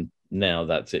in. Now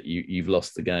that's it. You've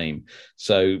lost the game.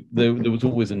 So there was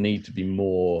always a need to be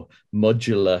more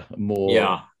modular,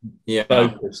 more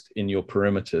focused in your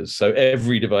perimeters. So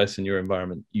every device in your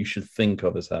environment you should think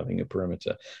of as having a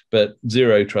perimeter. But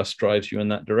zero trust drives you in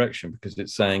that direction, because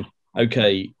it's saying,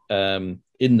 okay,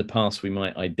 in the past we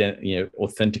might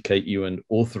authenticate you and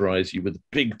authorize you with a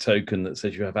big token that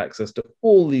says you have access to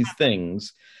all these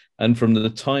things. And from the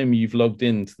time you've logged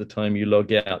in to the time you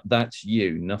log out, that's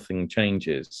you. Nothing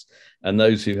changes. And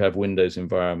those who have Windows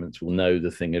environments will know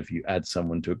the thing of you add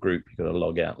someone to a group, you've got to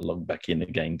log out and log back in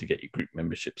again to get your group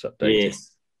memberships updated.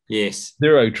 Yes.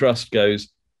 Zero trust goes,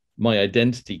 my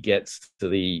identity gets to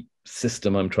the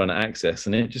system I'm trying to access,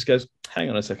 and it just goes, hang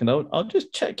on a second, I'll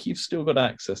just check you've still got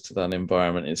access to that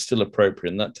environment, it's still appropriate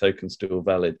and that token's still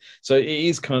valid. So it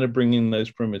is kind of bringing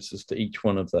those perimeters to each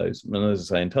one of those, and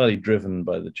as I say, entirely driven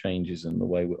by the changes in the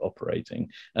way we're operating,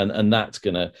 and that's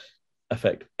going to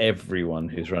affect everyone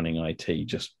who's running IT.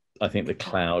 Just, I think the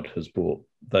cloud has brought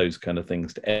those kind of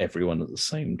things to everyone at the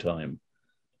same time.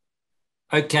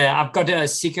 Okay, I've got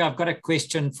a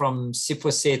question from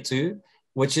Siposetu,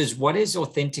 which is, what is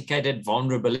authenticated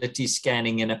vulnerability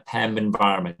scanning in a PAM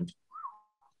environment?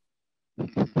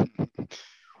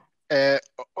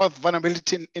 Of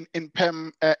vulnerability in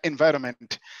PAM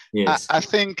environment. Yes. I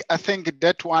think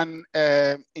that one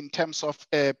in terms of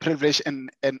privilege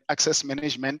and access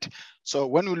management. So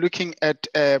when we're looking at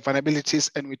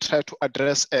vulnerabilities and we try to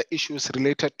address issues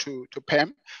related to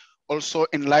PAM, also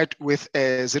in light with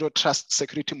a zero trust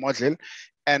security model.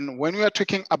 And when we are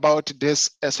talking about this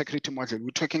security model, we're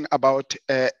talking about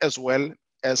as well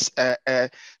as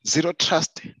zero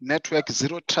trust network,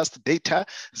 zero trust data,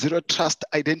 zero trust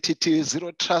identity,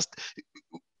 zero trust.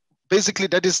 Basically,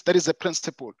 that is a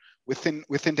principle within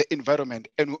the environment.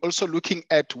 And we're also looking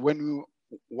at, when we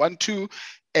want to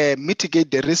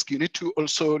mitigate the risk, you need to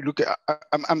also look at,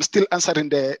 I'm still answering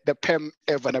the PAM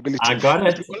vulnerability. I got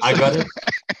it.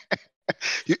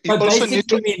 You but also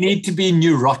basically, we need to be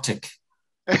neurotic.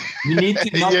 We need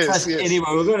to not trust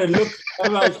anyone. We're going to look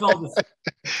over our shoulders.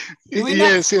 Do we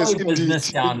not slow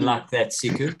business down like that,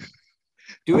 Siku?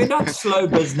 Do we not slow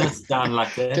business down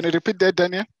like that? Can you repeat that,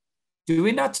 Daniel? Do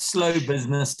we not slow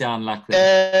business down like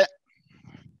that?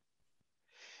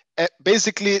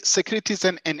 Basically, security is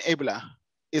an enabler.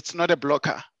 It's not a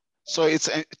blocker. So it's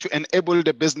to enable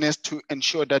the business to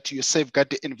ensure that you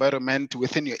safeguard the environment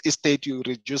within your estate, you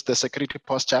reduce the security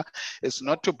posture. It's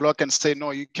not to block and say, no,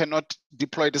 you cannot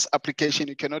deploy this application,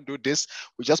 you cannot do this.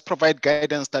 We just provide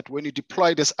guidance that when you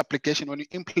deploy this application, when you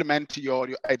implement your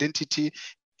identity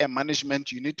and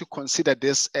management, you need to consider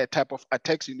this type of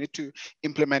attacks. You need to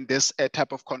implement this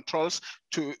type of controls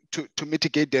to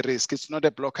mitigate the risk. It's not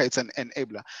a blocker, it's an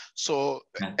enabler. So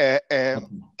I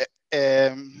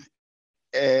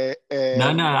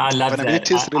love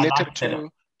that. Related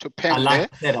to PAM. I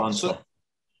like that answer. So,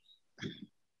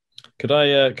 could I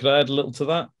add a little to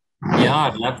that? Yeah,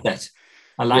 I'd love that.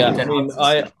 I like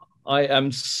that. I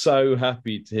am so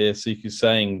happy to hear Siku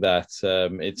saying that.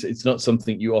 It's not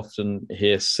something you often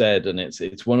hear said, and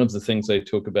it's one of the things they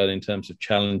talk about in terms of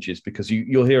challenges, because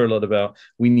you'll hear a lot about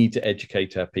we need to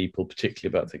educate our people,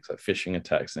 particularly about things like phishing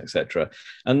attacks and etc.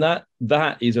 And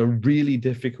that is a really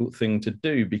difficult thing to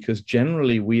do, because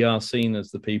generally we are seen as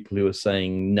the people who are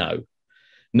saying no.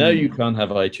 No, you can't have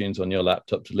iTunes on your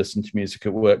laptop to listen to music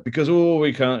at work because,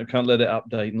 we can't let it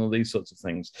update and all these sorts of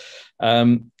things.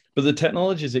 But the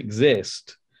technologies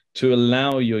exist to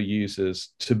allow your users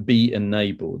to be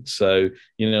enabled. So,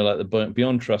 like the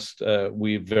BeyondTrust,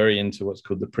 we're very into what's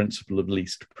called the principle of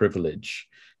least privilege.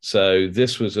 So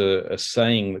this was a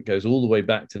saying that goes all the way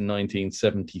back to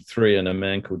 1973, and a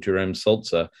man called Jerome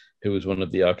Salzer, who was one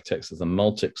of the architects of the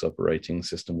Multics operating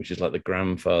system, which is like the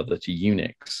grandfather to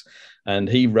Unix. And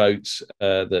he wrote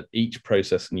that each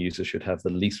process and user should have the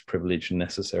least privilege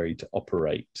necessary to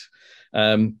operate.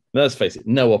 Let's face it,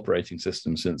 no operating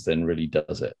system since then really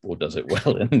does it, or does it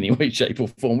well in any way, shape or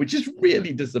form, which is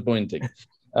really disappointing.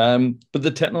 But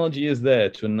the technology is there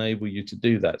to enable you to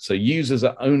do that. So users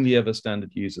are only ever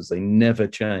standard users. They never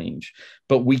change.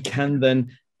 But we can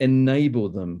then enable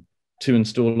them to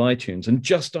install iTunes, and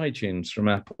just iTunes from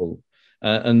Apple.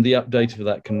 And the update of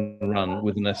that can run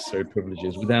with the necessary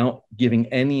privileges without giving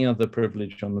any other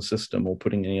privilege on the system or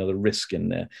putting any other risk in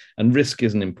there. And risk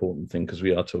is an important thing, because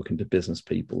we are talking to business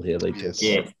people here. They talk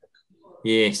about.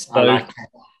 Yes, so I like that.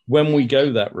 When we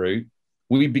go that route,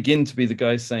 we begin to be the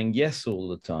guys saying yes all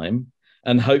the time.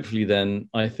 And hopefully then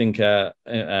I think our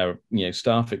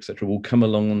staff, etc., will come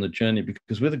along on the journey,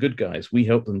 because we're the good guys. We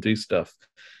help them do stuff.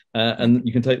 And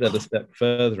you can take that a step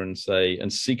further and say, and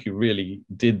Siku really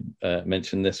did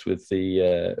mention this with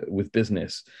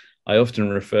business. I often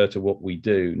refer to what we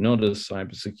do not as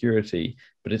cybersecurity,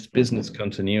 but it's business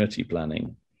continuity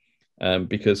planning.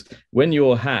 Because when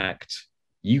you're hacked,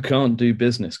 you can't do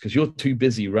business because you're too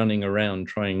busy running around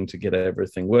trying to get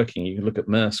everything working. You can look at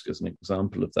Maersk as an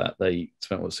example of that. They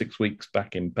spent 6 weeks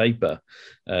back in paper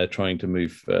trying to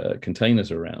move containers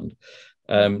around.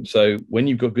 So when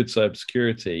you've got good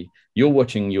cybersecurity, you're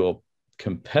watching your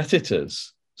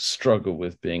competitors struggle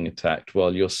with being attacked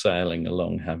while you're sailing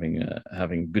along, having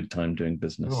a good time doing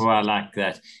business. Oh, I like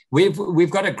that.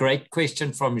 We've got a great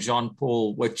question from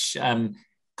Jean-Paul, which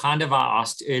kind of I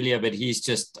asked earlier, but he's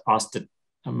just asked it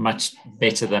much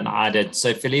better than I did.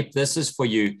 So Philippe, this is for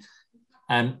you.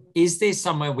 Is there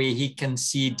somewhere where he can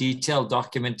see detailed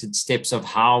documented steps of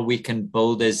how we can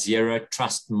build a zero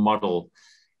trust model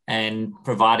and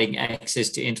providing access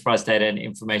to enterprise data and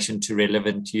information to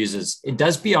relevant users?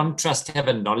 Does BeyondTrust have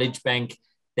a knowledge bank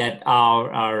that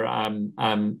our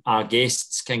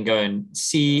guests can go and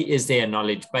see? Is there a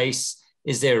knowledge base?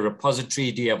 Is there a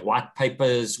repository? Do you have white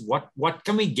papers? What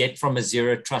can we get from a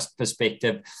zero trust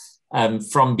perspective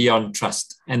from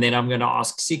BeyondTrust? And then I'm going to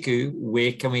ask Siku,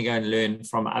 where can we go and learn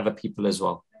from other people as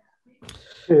well?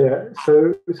 Yeah,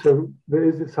 so there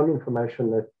is some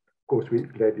information that, of course, we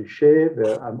gladly share.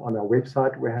 On our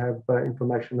website, we have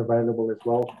information available as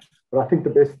well. But I think the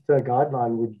best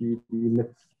guideline would be the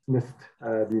NIST,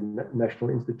 the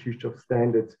National Institute of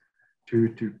Standards,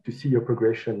 to see your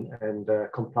progression and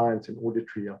compliance and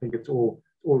auditory. I think it's all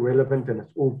relevant and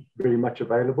it's all very much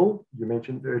available. You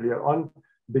mentioned earlier on,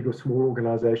 big or small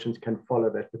organizations can follow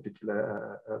that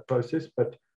particular process,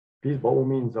 but please, by all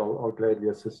means, I'll gladly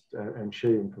assist and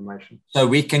share information. So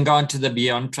we can go onto the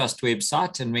BeyondTrust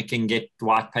website and we can get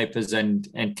white papers and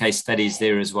case studies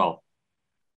there as well.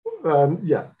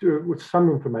 With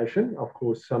some information. Of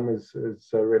course, some is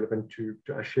relevant to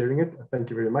us sharing it.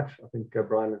 Thank you very much. I think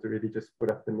Brian has already just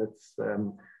put up the NITS.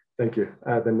 Thank you.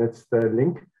 The NITS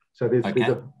link. So there's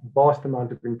a vast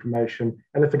amount of information,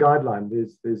 and it's a guideline.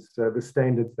 There's the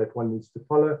standards that one needs to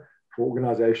follow for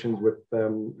organizations with,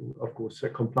 of course,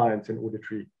 compliance and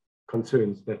auditory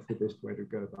concerns. That's the best way to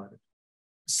go about it.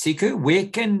 Siku,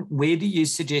 where do you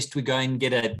suggest we go and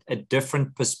get a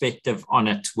different perspective on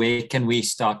it? Where can we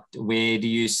start? Where do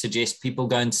you suggest people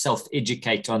go and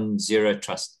self-educate on zero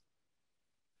trust?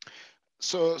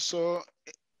 So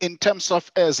in terms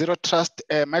of zero trust,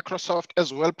 Microsoft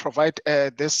as well provide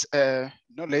this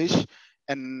knowledge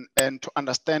and to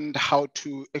understand how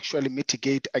to actually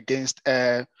mitigate against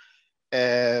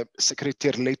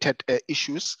security-related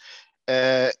issues,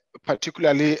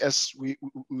 particularly as we're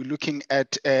looking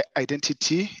at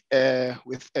identity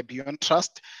with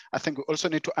BeyondTrust. I think we also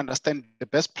need to understand the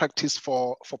best practice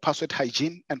for password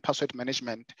hygiene and password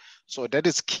management. So that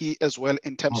is key as well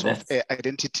in terms of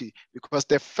identity, because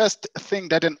the first thing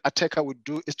that an attacker would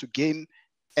do is to gain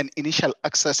an initial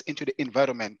access into the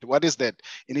environment. What is that?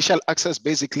 Initial access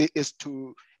basically is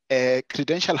to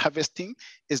credential harvesting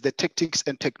is the tactics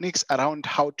and techniques around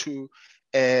how to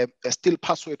steal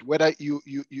password, whether you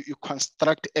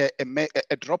construct a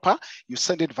dropper, you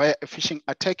send it via a phishing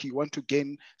attack, you want to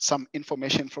gain some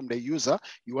information from the user,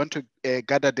 you want to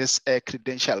gather this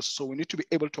credentials. So we need to be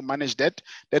able to manage that.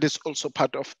 That is also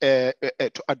part of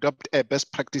to adopt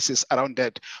best practices around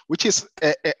that, which is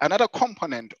another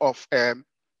component of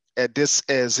this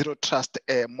zero trust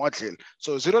module.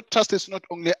 So zero trust is not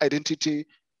only identity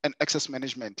and access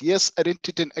management. Yes,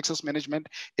 identity and access management,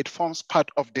 it forms part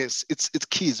of this. It's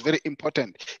key, it's very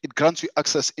important. It grants you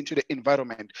access into the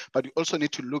environment, but you also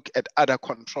need to look at other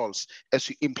controls as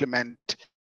you implement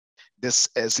this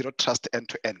zero trust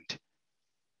end-to-end.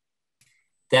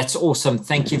 That's awesome.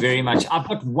 Thank you very much. I've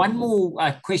got one more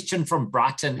question from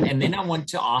Brighton, and then I want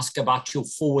to ask about your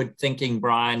forward thinking,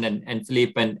 Brian and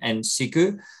Philippe and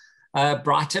Siku.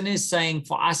 Brighton is saying,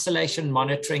 for isolation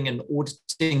monitoring and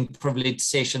auditing privileged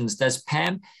sessions, does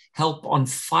PAM help on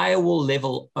firewall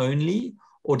level only,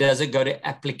 or does it go to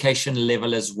application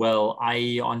level as well,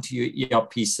 i.e. onto your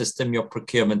ERP system, your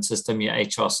procurement system, your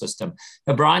HR system?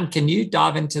 Brian, can you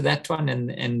dive into that one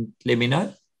and let me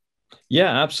know?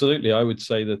 Yeah, absolutely. I would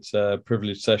say that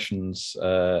privileged sessions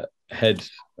head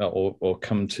or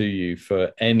come to you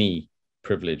for any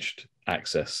privileged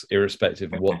access,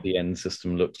 irrespective of what the end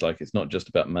system looks like. It's not just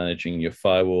about managing your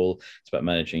firewall, it's about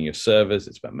managing your servers,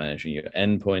 it's about managing your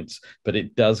endpoints, but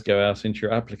it does go out into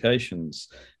your applications.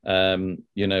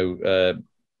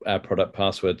 Our product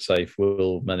Password Safe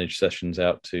will manage sessions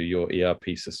out to your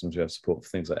ERP systems. We have support for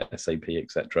things like SAP,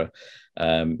 etc.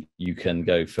 You can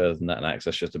go further than that and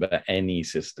access just about any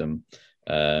system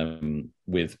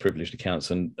with privileged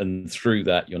accounts, and through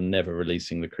that you're never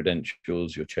releasing the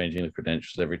credentials. You're changing the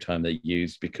credentials every time they're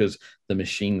used, because the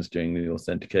machine's doing the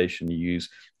authentication. You use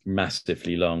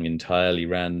massively long, entirely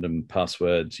random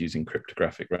passwords using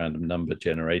cryptographic random number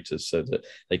generators so that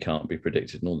they can't be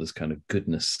predicted, and all this kind of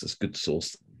goodness, this good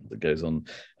source that goes on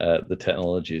the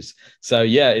technologies. So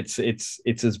yeah, it's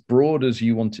as broad as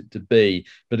you want it to be.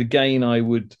 But again, I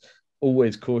would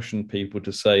always caution people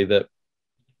to say that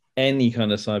any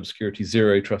kind of cybersecurity,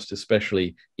 zero trust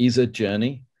especially, is a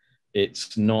journey.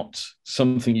 It's not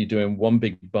something you do in one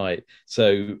big bite.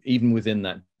 So even within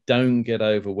that, don't get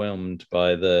overwhelmed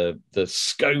by the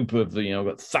scope of I've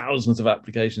got thousands of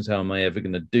applications. How am I ever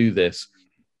going to do this?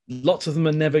 Lots of them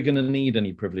are never going to need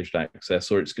any privileged access,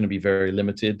 or it's going to be very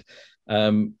limited.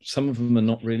 Some of them are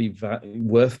not really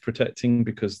worth protecting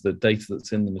because the data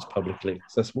that's in them is publicly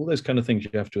accessible. Those kind of things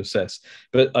you have to assess.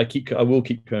 But I will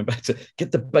keep going back to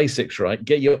get the basics right,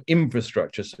 get your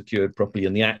infrastructure secured properly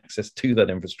and the access to that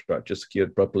infrastructure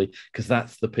secured properly, because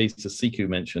that's the piece that Siku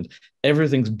mentioned.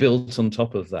 Everything's built on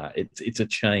top of that. It's a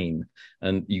chain,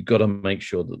 and you've got to make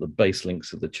sure that the base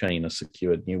links of the chain are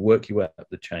secured, and you work your way up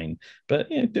the chain. But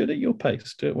do it at your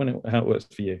pace. Do it how it works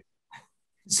for you.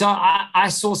 So I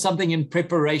saw something in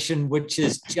preparation, which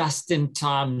is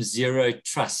just-in-time zero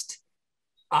trust.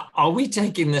 Are we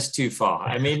taking this too far?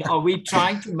 I mean, are we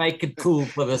trying to make it cool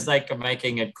for the sake of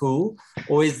making it cool,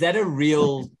 or is that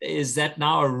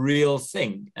now a real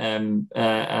thing,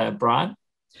 Brian?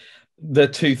 There are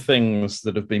two things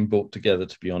that have been brought together,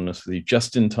 to be honest with you.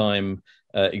 Just-in-time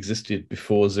existed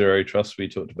before zero trust. We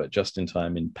talked about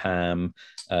just-in-time in PAM,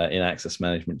 in access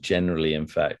management generally, in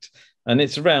fact. And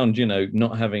it's around,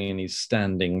 not having any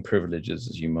standing privileges,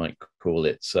 as you might call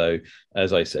it. So,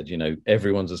 as I said,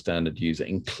 everyone's a standard user,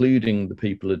 including the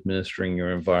people administering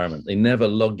your environment. They never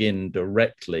log in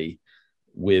directly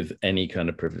with any kind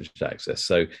of privileged access.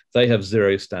 So they have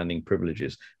zero standing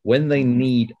privileges. When they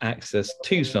need access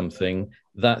to something,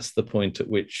 that's the point at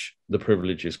which the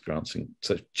privilege is granted.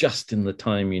 So just in the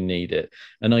time you need it.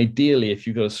 And ideally, if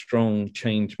you've got a strong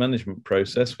change management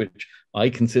process, which I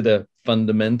consider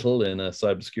fundamental in a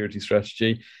cybersecurity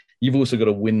strategy, you've also got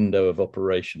a window of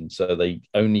operation. So they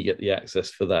only get the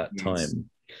access for that time.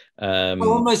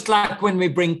 Almost like when we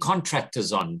bring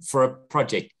contractors on for a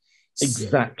project.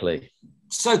 Exactly.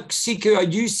 So, Siku, are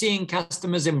you seeing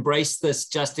customers embrace this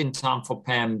just in time for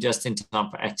PAM, just in time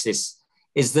for access?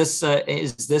 Is this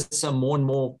a more and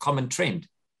more common trend?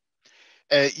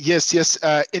 Yes,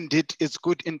 indeed. It's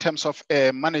good in terms of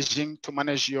manage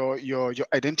your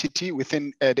identity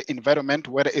within the environment,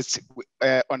 whether it's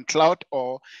on cloud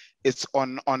or it's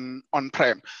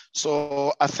on-prem.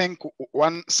 So I think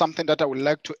something that I would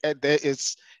like to add there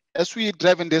is, as we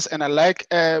drive in this, and I like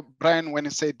Brian when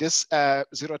he said this,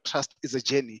 zero trust is a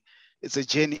journey. It's a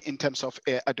journey in terms of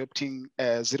adopting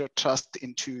zero trust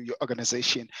into your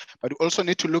organization. But we also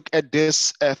need to look at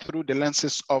this through the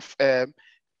lenses of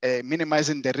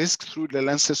minimizing the risk through the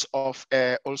lenses of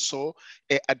also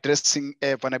addressing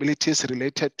vulnerabilities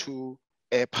related to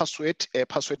password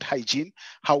hygiene,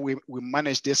 how we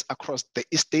manage this across the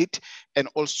estate, and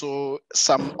also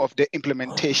some of the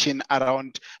implementation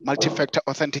around multi-factor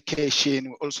authentication.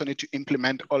 We also need to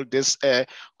implement all these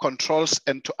controls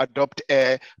and to adopt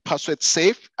a password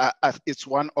safe. It's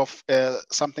one of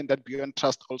something that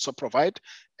BeyondTrust also provide,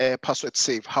 password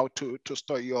safe, how to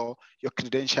store your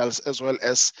credentials, as well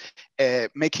as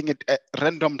making it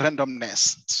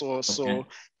randomness. So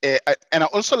and I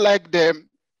also like the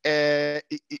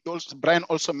Brian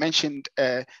also mentioned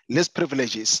list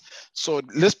privileges. So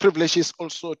list privileges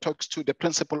also talks to the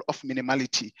principle of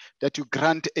minimality, that you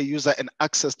grant a user an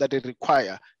access that they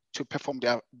require to perform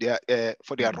their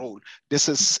role. This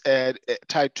is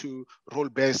tied to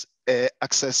role-based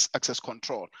access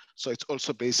control. So it's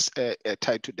also based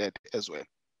tied to that as well.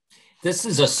 This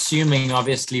is assuming,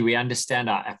 obviously, we understand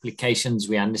our applications,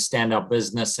 we understand our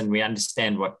business, and we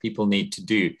understand what people need to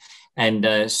do.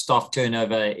 And staff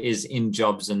turnover is in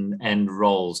jobs and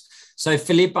roles. So,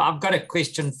 Philippe, I've got a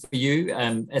question for you.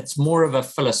 It's more of a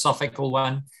philosophical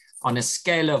one. On a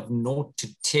scale of 0 to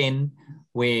 10,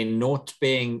 where 0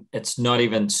 being it's not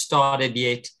even started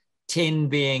yet, 10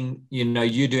 being,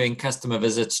 you doing customer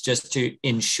visits just to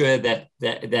ensure that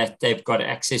they've got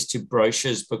access to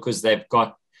brochures because they've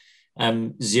got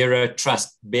zero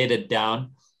trust bedded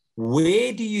down.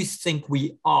 Where do you think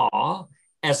we are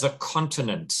as a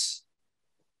continent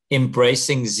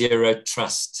embracing zero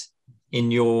trust,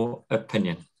 in your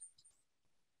opinion?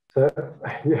 So,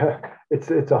 yeah, it's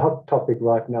a hot topic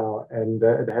right now, and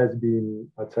it has been,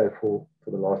 I'd say, for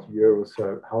the last year or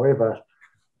so. However,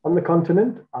 on the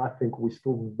continent, I think we're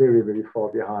still very, very far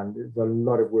behind. There's a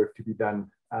lot of work to be done,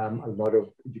 a lot of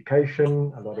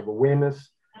education, a lot of awareness.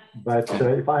 But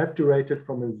if I have to rate it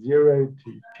from a 0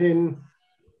 to 10,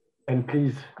 and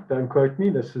please don't quote me,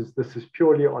 this is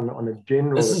purely on a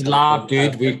general. This is live,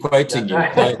 dude. We're quoting you.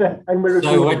 So, and we're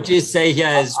so what you say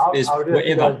here is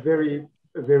whatever. Very,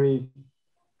 very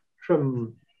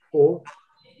trim 4,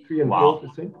 3 and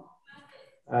 4%.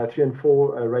 3 and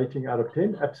 4 rating out of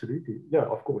 10, absolutely. Yeah,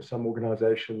 of course, some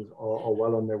organizations are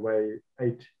well on their way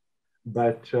 8,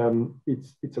 but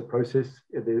it's a process.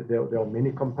 There are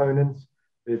many components.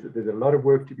 There's a lot of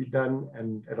work to be done,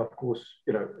 and of course,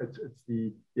 it's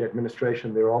the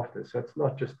administration thereafter. So it's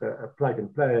not just a plug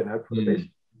and play and hope for the best.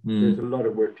 There's a lot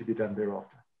of work to be done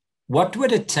thereafter. What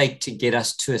would it take to get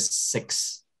us to a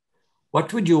 6?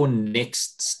 What would your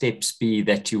next steps be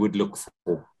that you would look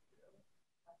for?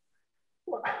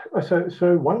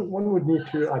 So one would need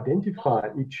to identify,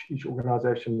 each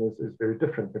organization is very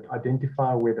different, but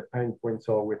identify where the pain points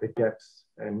are, where the gaps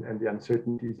and the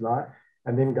uncertainties lie,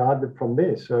 and then guide them from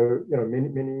there. So,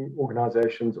 many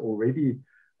organizations already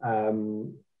have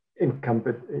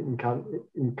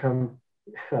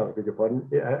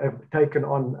taken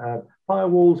on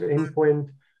firewalls, endpoint,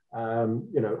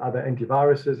 other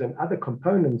antiviruses and other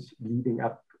components leading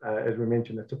up. As we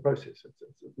mentioned, it's a process.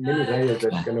 It's many layers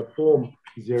that's going to form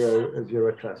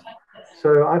zero trust.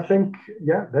 So I think,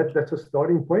 that's a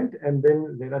starting point, and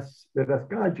then let us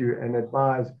guide you and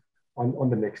advise on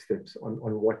the next steps on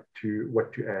what to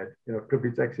add.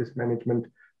 Privileged access management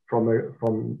from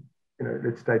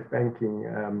let's take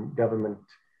banking, government.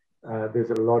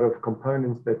 There's a lot of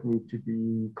components that need to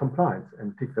be compliant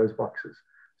and tick those boxes.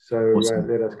 So awesome.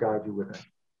 Let us guide you with that.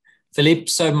 Philippe,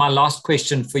 so my last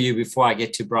question for you before I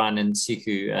get to Brian and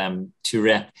Siku to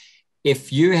wrap.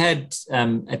 If you had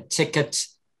a ticket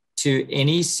to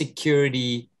any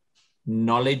security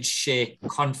knowledge share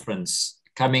conference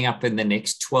coming up in the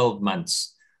next 12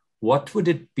 months, what would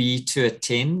it be to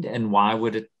attend, and why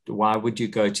would you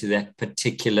go to that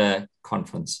particular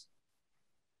conference?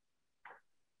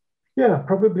 Yeah,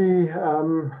 probably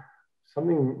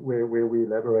something where we're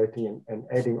elaborating and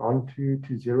adding on to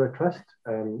zero trust.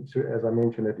 So as I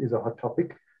mentioned, it is a hot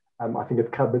topic. I think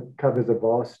it covers a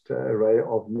vast array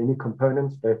of many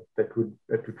components that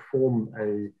would form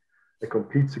a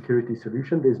complete security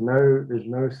solution. There's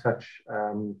no such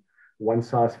one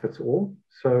size fits all.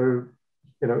 So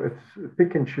it's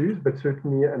pick and choose, but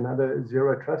certainly another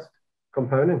zero trust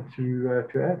component to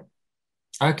add.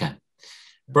 Okay.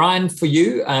 Brian, for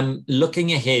you,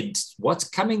 looking ahead, what's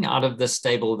coming out of this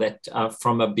table that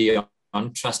from a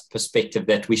BeyondTrust perspective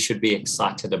that we should be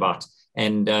excited about?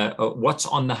 And what's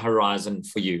on the horizon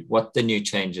for you? What the new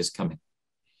changes coming?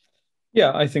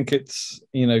 Yeah, I think it's,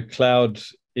 cloud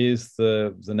is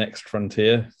the next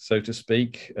frontier, so to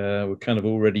speak. We're kind of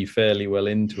already fairly well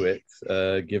into it,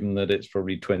 given that it's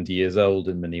probably 20 years old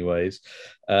in many ways.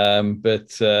 But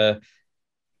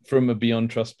from a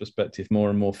BeyondTrust perspective, more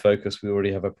and more focus. We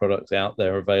already have a product out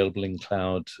there available in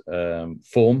cloud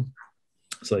form,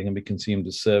 so they can be consumed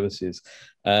as services.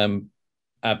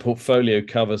 Our portfolio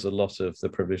covers a lot of the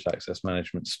privileged access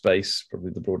management space,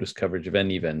 probably the broadest coverage of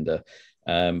any vendor,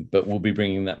 but we'll be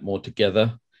bringing that more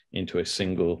together into a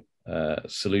single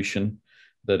solution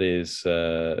that is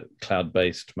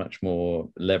cloud-based, much more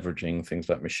leveraging things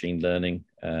like machine learning.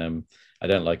 I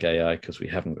don't like AI because we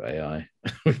haven't got AI.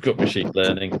 We've got machine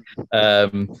learning.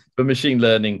 But machine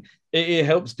learning, it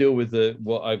helps deal with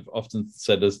what I've often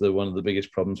said as one of the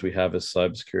biggest problems we have as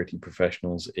cybersecurity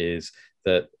professionals is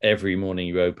that every morning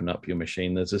you open up your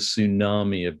machine, there's a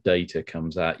tsunami of data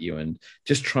comes at you, and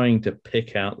just trying to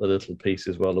pick out the little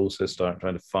pieces while also trying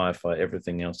to firefight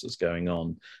everything else that's going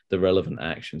on, the relevant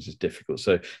actions, is difficult.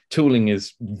 So tooling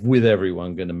is, with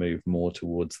everyone, going to move more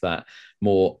towards that.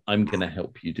 More, I'm going to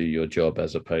help you do your job,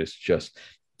 as opposed to just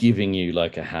giving you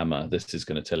like a hammer. This is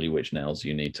going to tell you which nails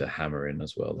you need to hammer in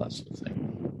as well, that sort of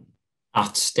thing.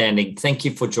 Outstanding. Thank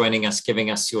you for joining us,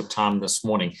 giving us your time this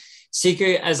morning.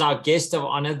 Siku, as our guest of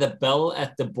honor, the bell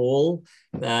at the ball,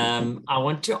 I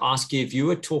want to ask you, if you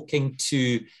were talking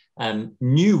to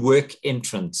new work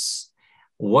entrants,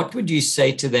 what would you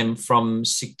say to them from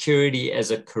security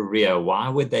as a career? Why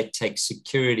would they take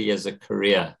security as a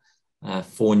career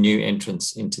for new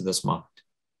entrants into this market?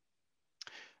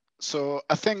 So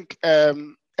I think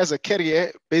as a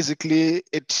career, basically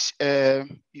it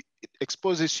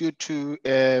exposes you to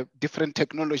different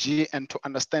technology and to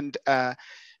understand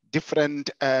different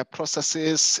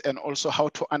processes, and also how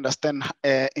to understand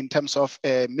in terms of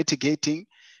mitigating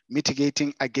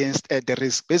against the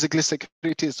risk. Basically,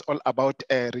 security is all about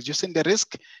reducing the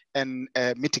risk and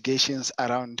mitigations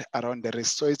around the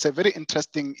risk. So it's a very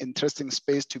interesting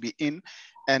space to be in.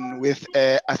 And with,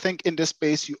 I think in this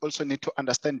space, you also need to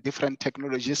understand different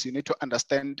technologies. You need to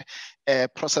understand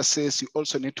processes. You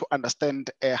also need to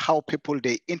understand how people,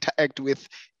 they interact with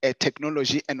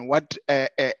technology, and what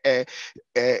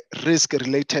risk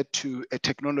related to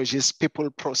technologies,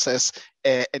 people, process,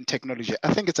 and technology.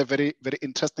 I think it's a very, very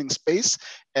interesting space.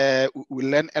 We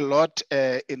learn a lot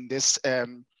in this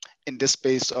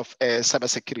space of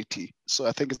cybersecurity. So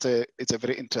I think it's a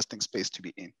very interesting space to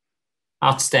be in.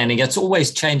 Outstanding. It's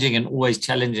always changing and always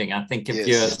challenging. I think if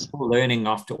you're still learning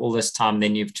after all this time,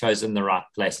 then you've chosen the right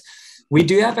place. We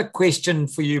do have a question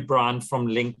for you, Brian, from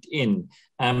LinkedIn,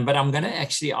 but I'm going to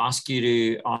actually ask you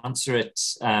to answer it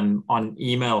on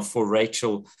email for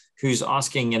Rachel, who's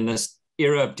asking, in this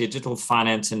era of digital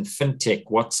finance and fintech,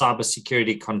 what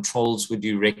cybersecurity controls would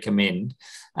you recommend?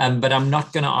 But I'm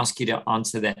not going to ask you to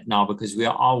answer that now, because we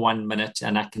are 1 minute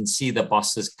and I can see the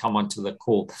bosses come onto the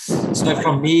call. So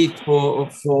from me,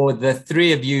 for the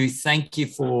three of you, thank you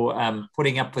for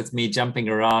putting up with me jumping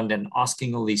around and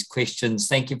asking all these questions.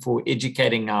 Thank you for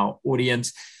educating our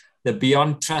audience. The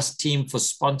BeyondTrust team for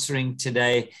sponsoring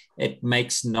today. It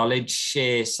makes knowledge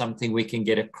share something we can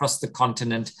get across the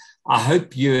continent. I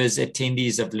hope you as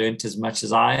attendees have learned as much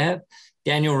as I have.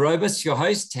 Daniel Robus, your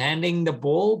host, handing the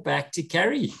ball back to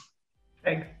Carrie.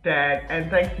 Thanks, Dan. And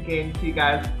thanks again to you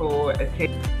guys for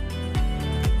attending.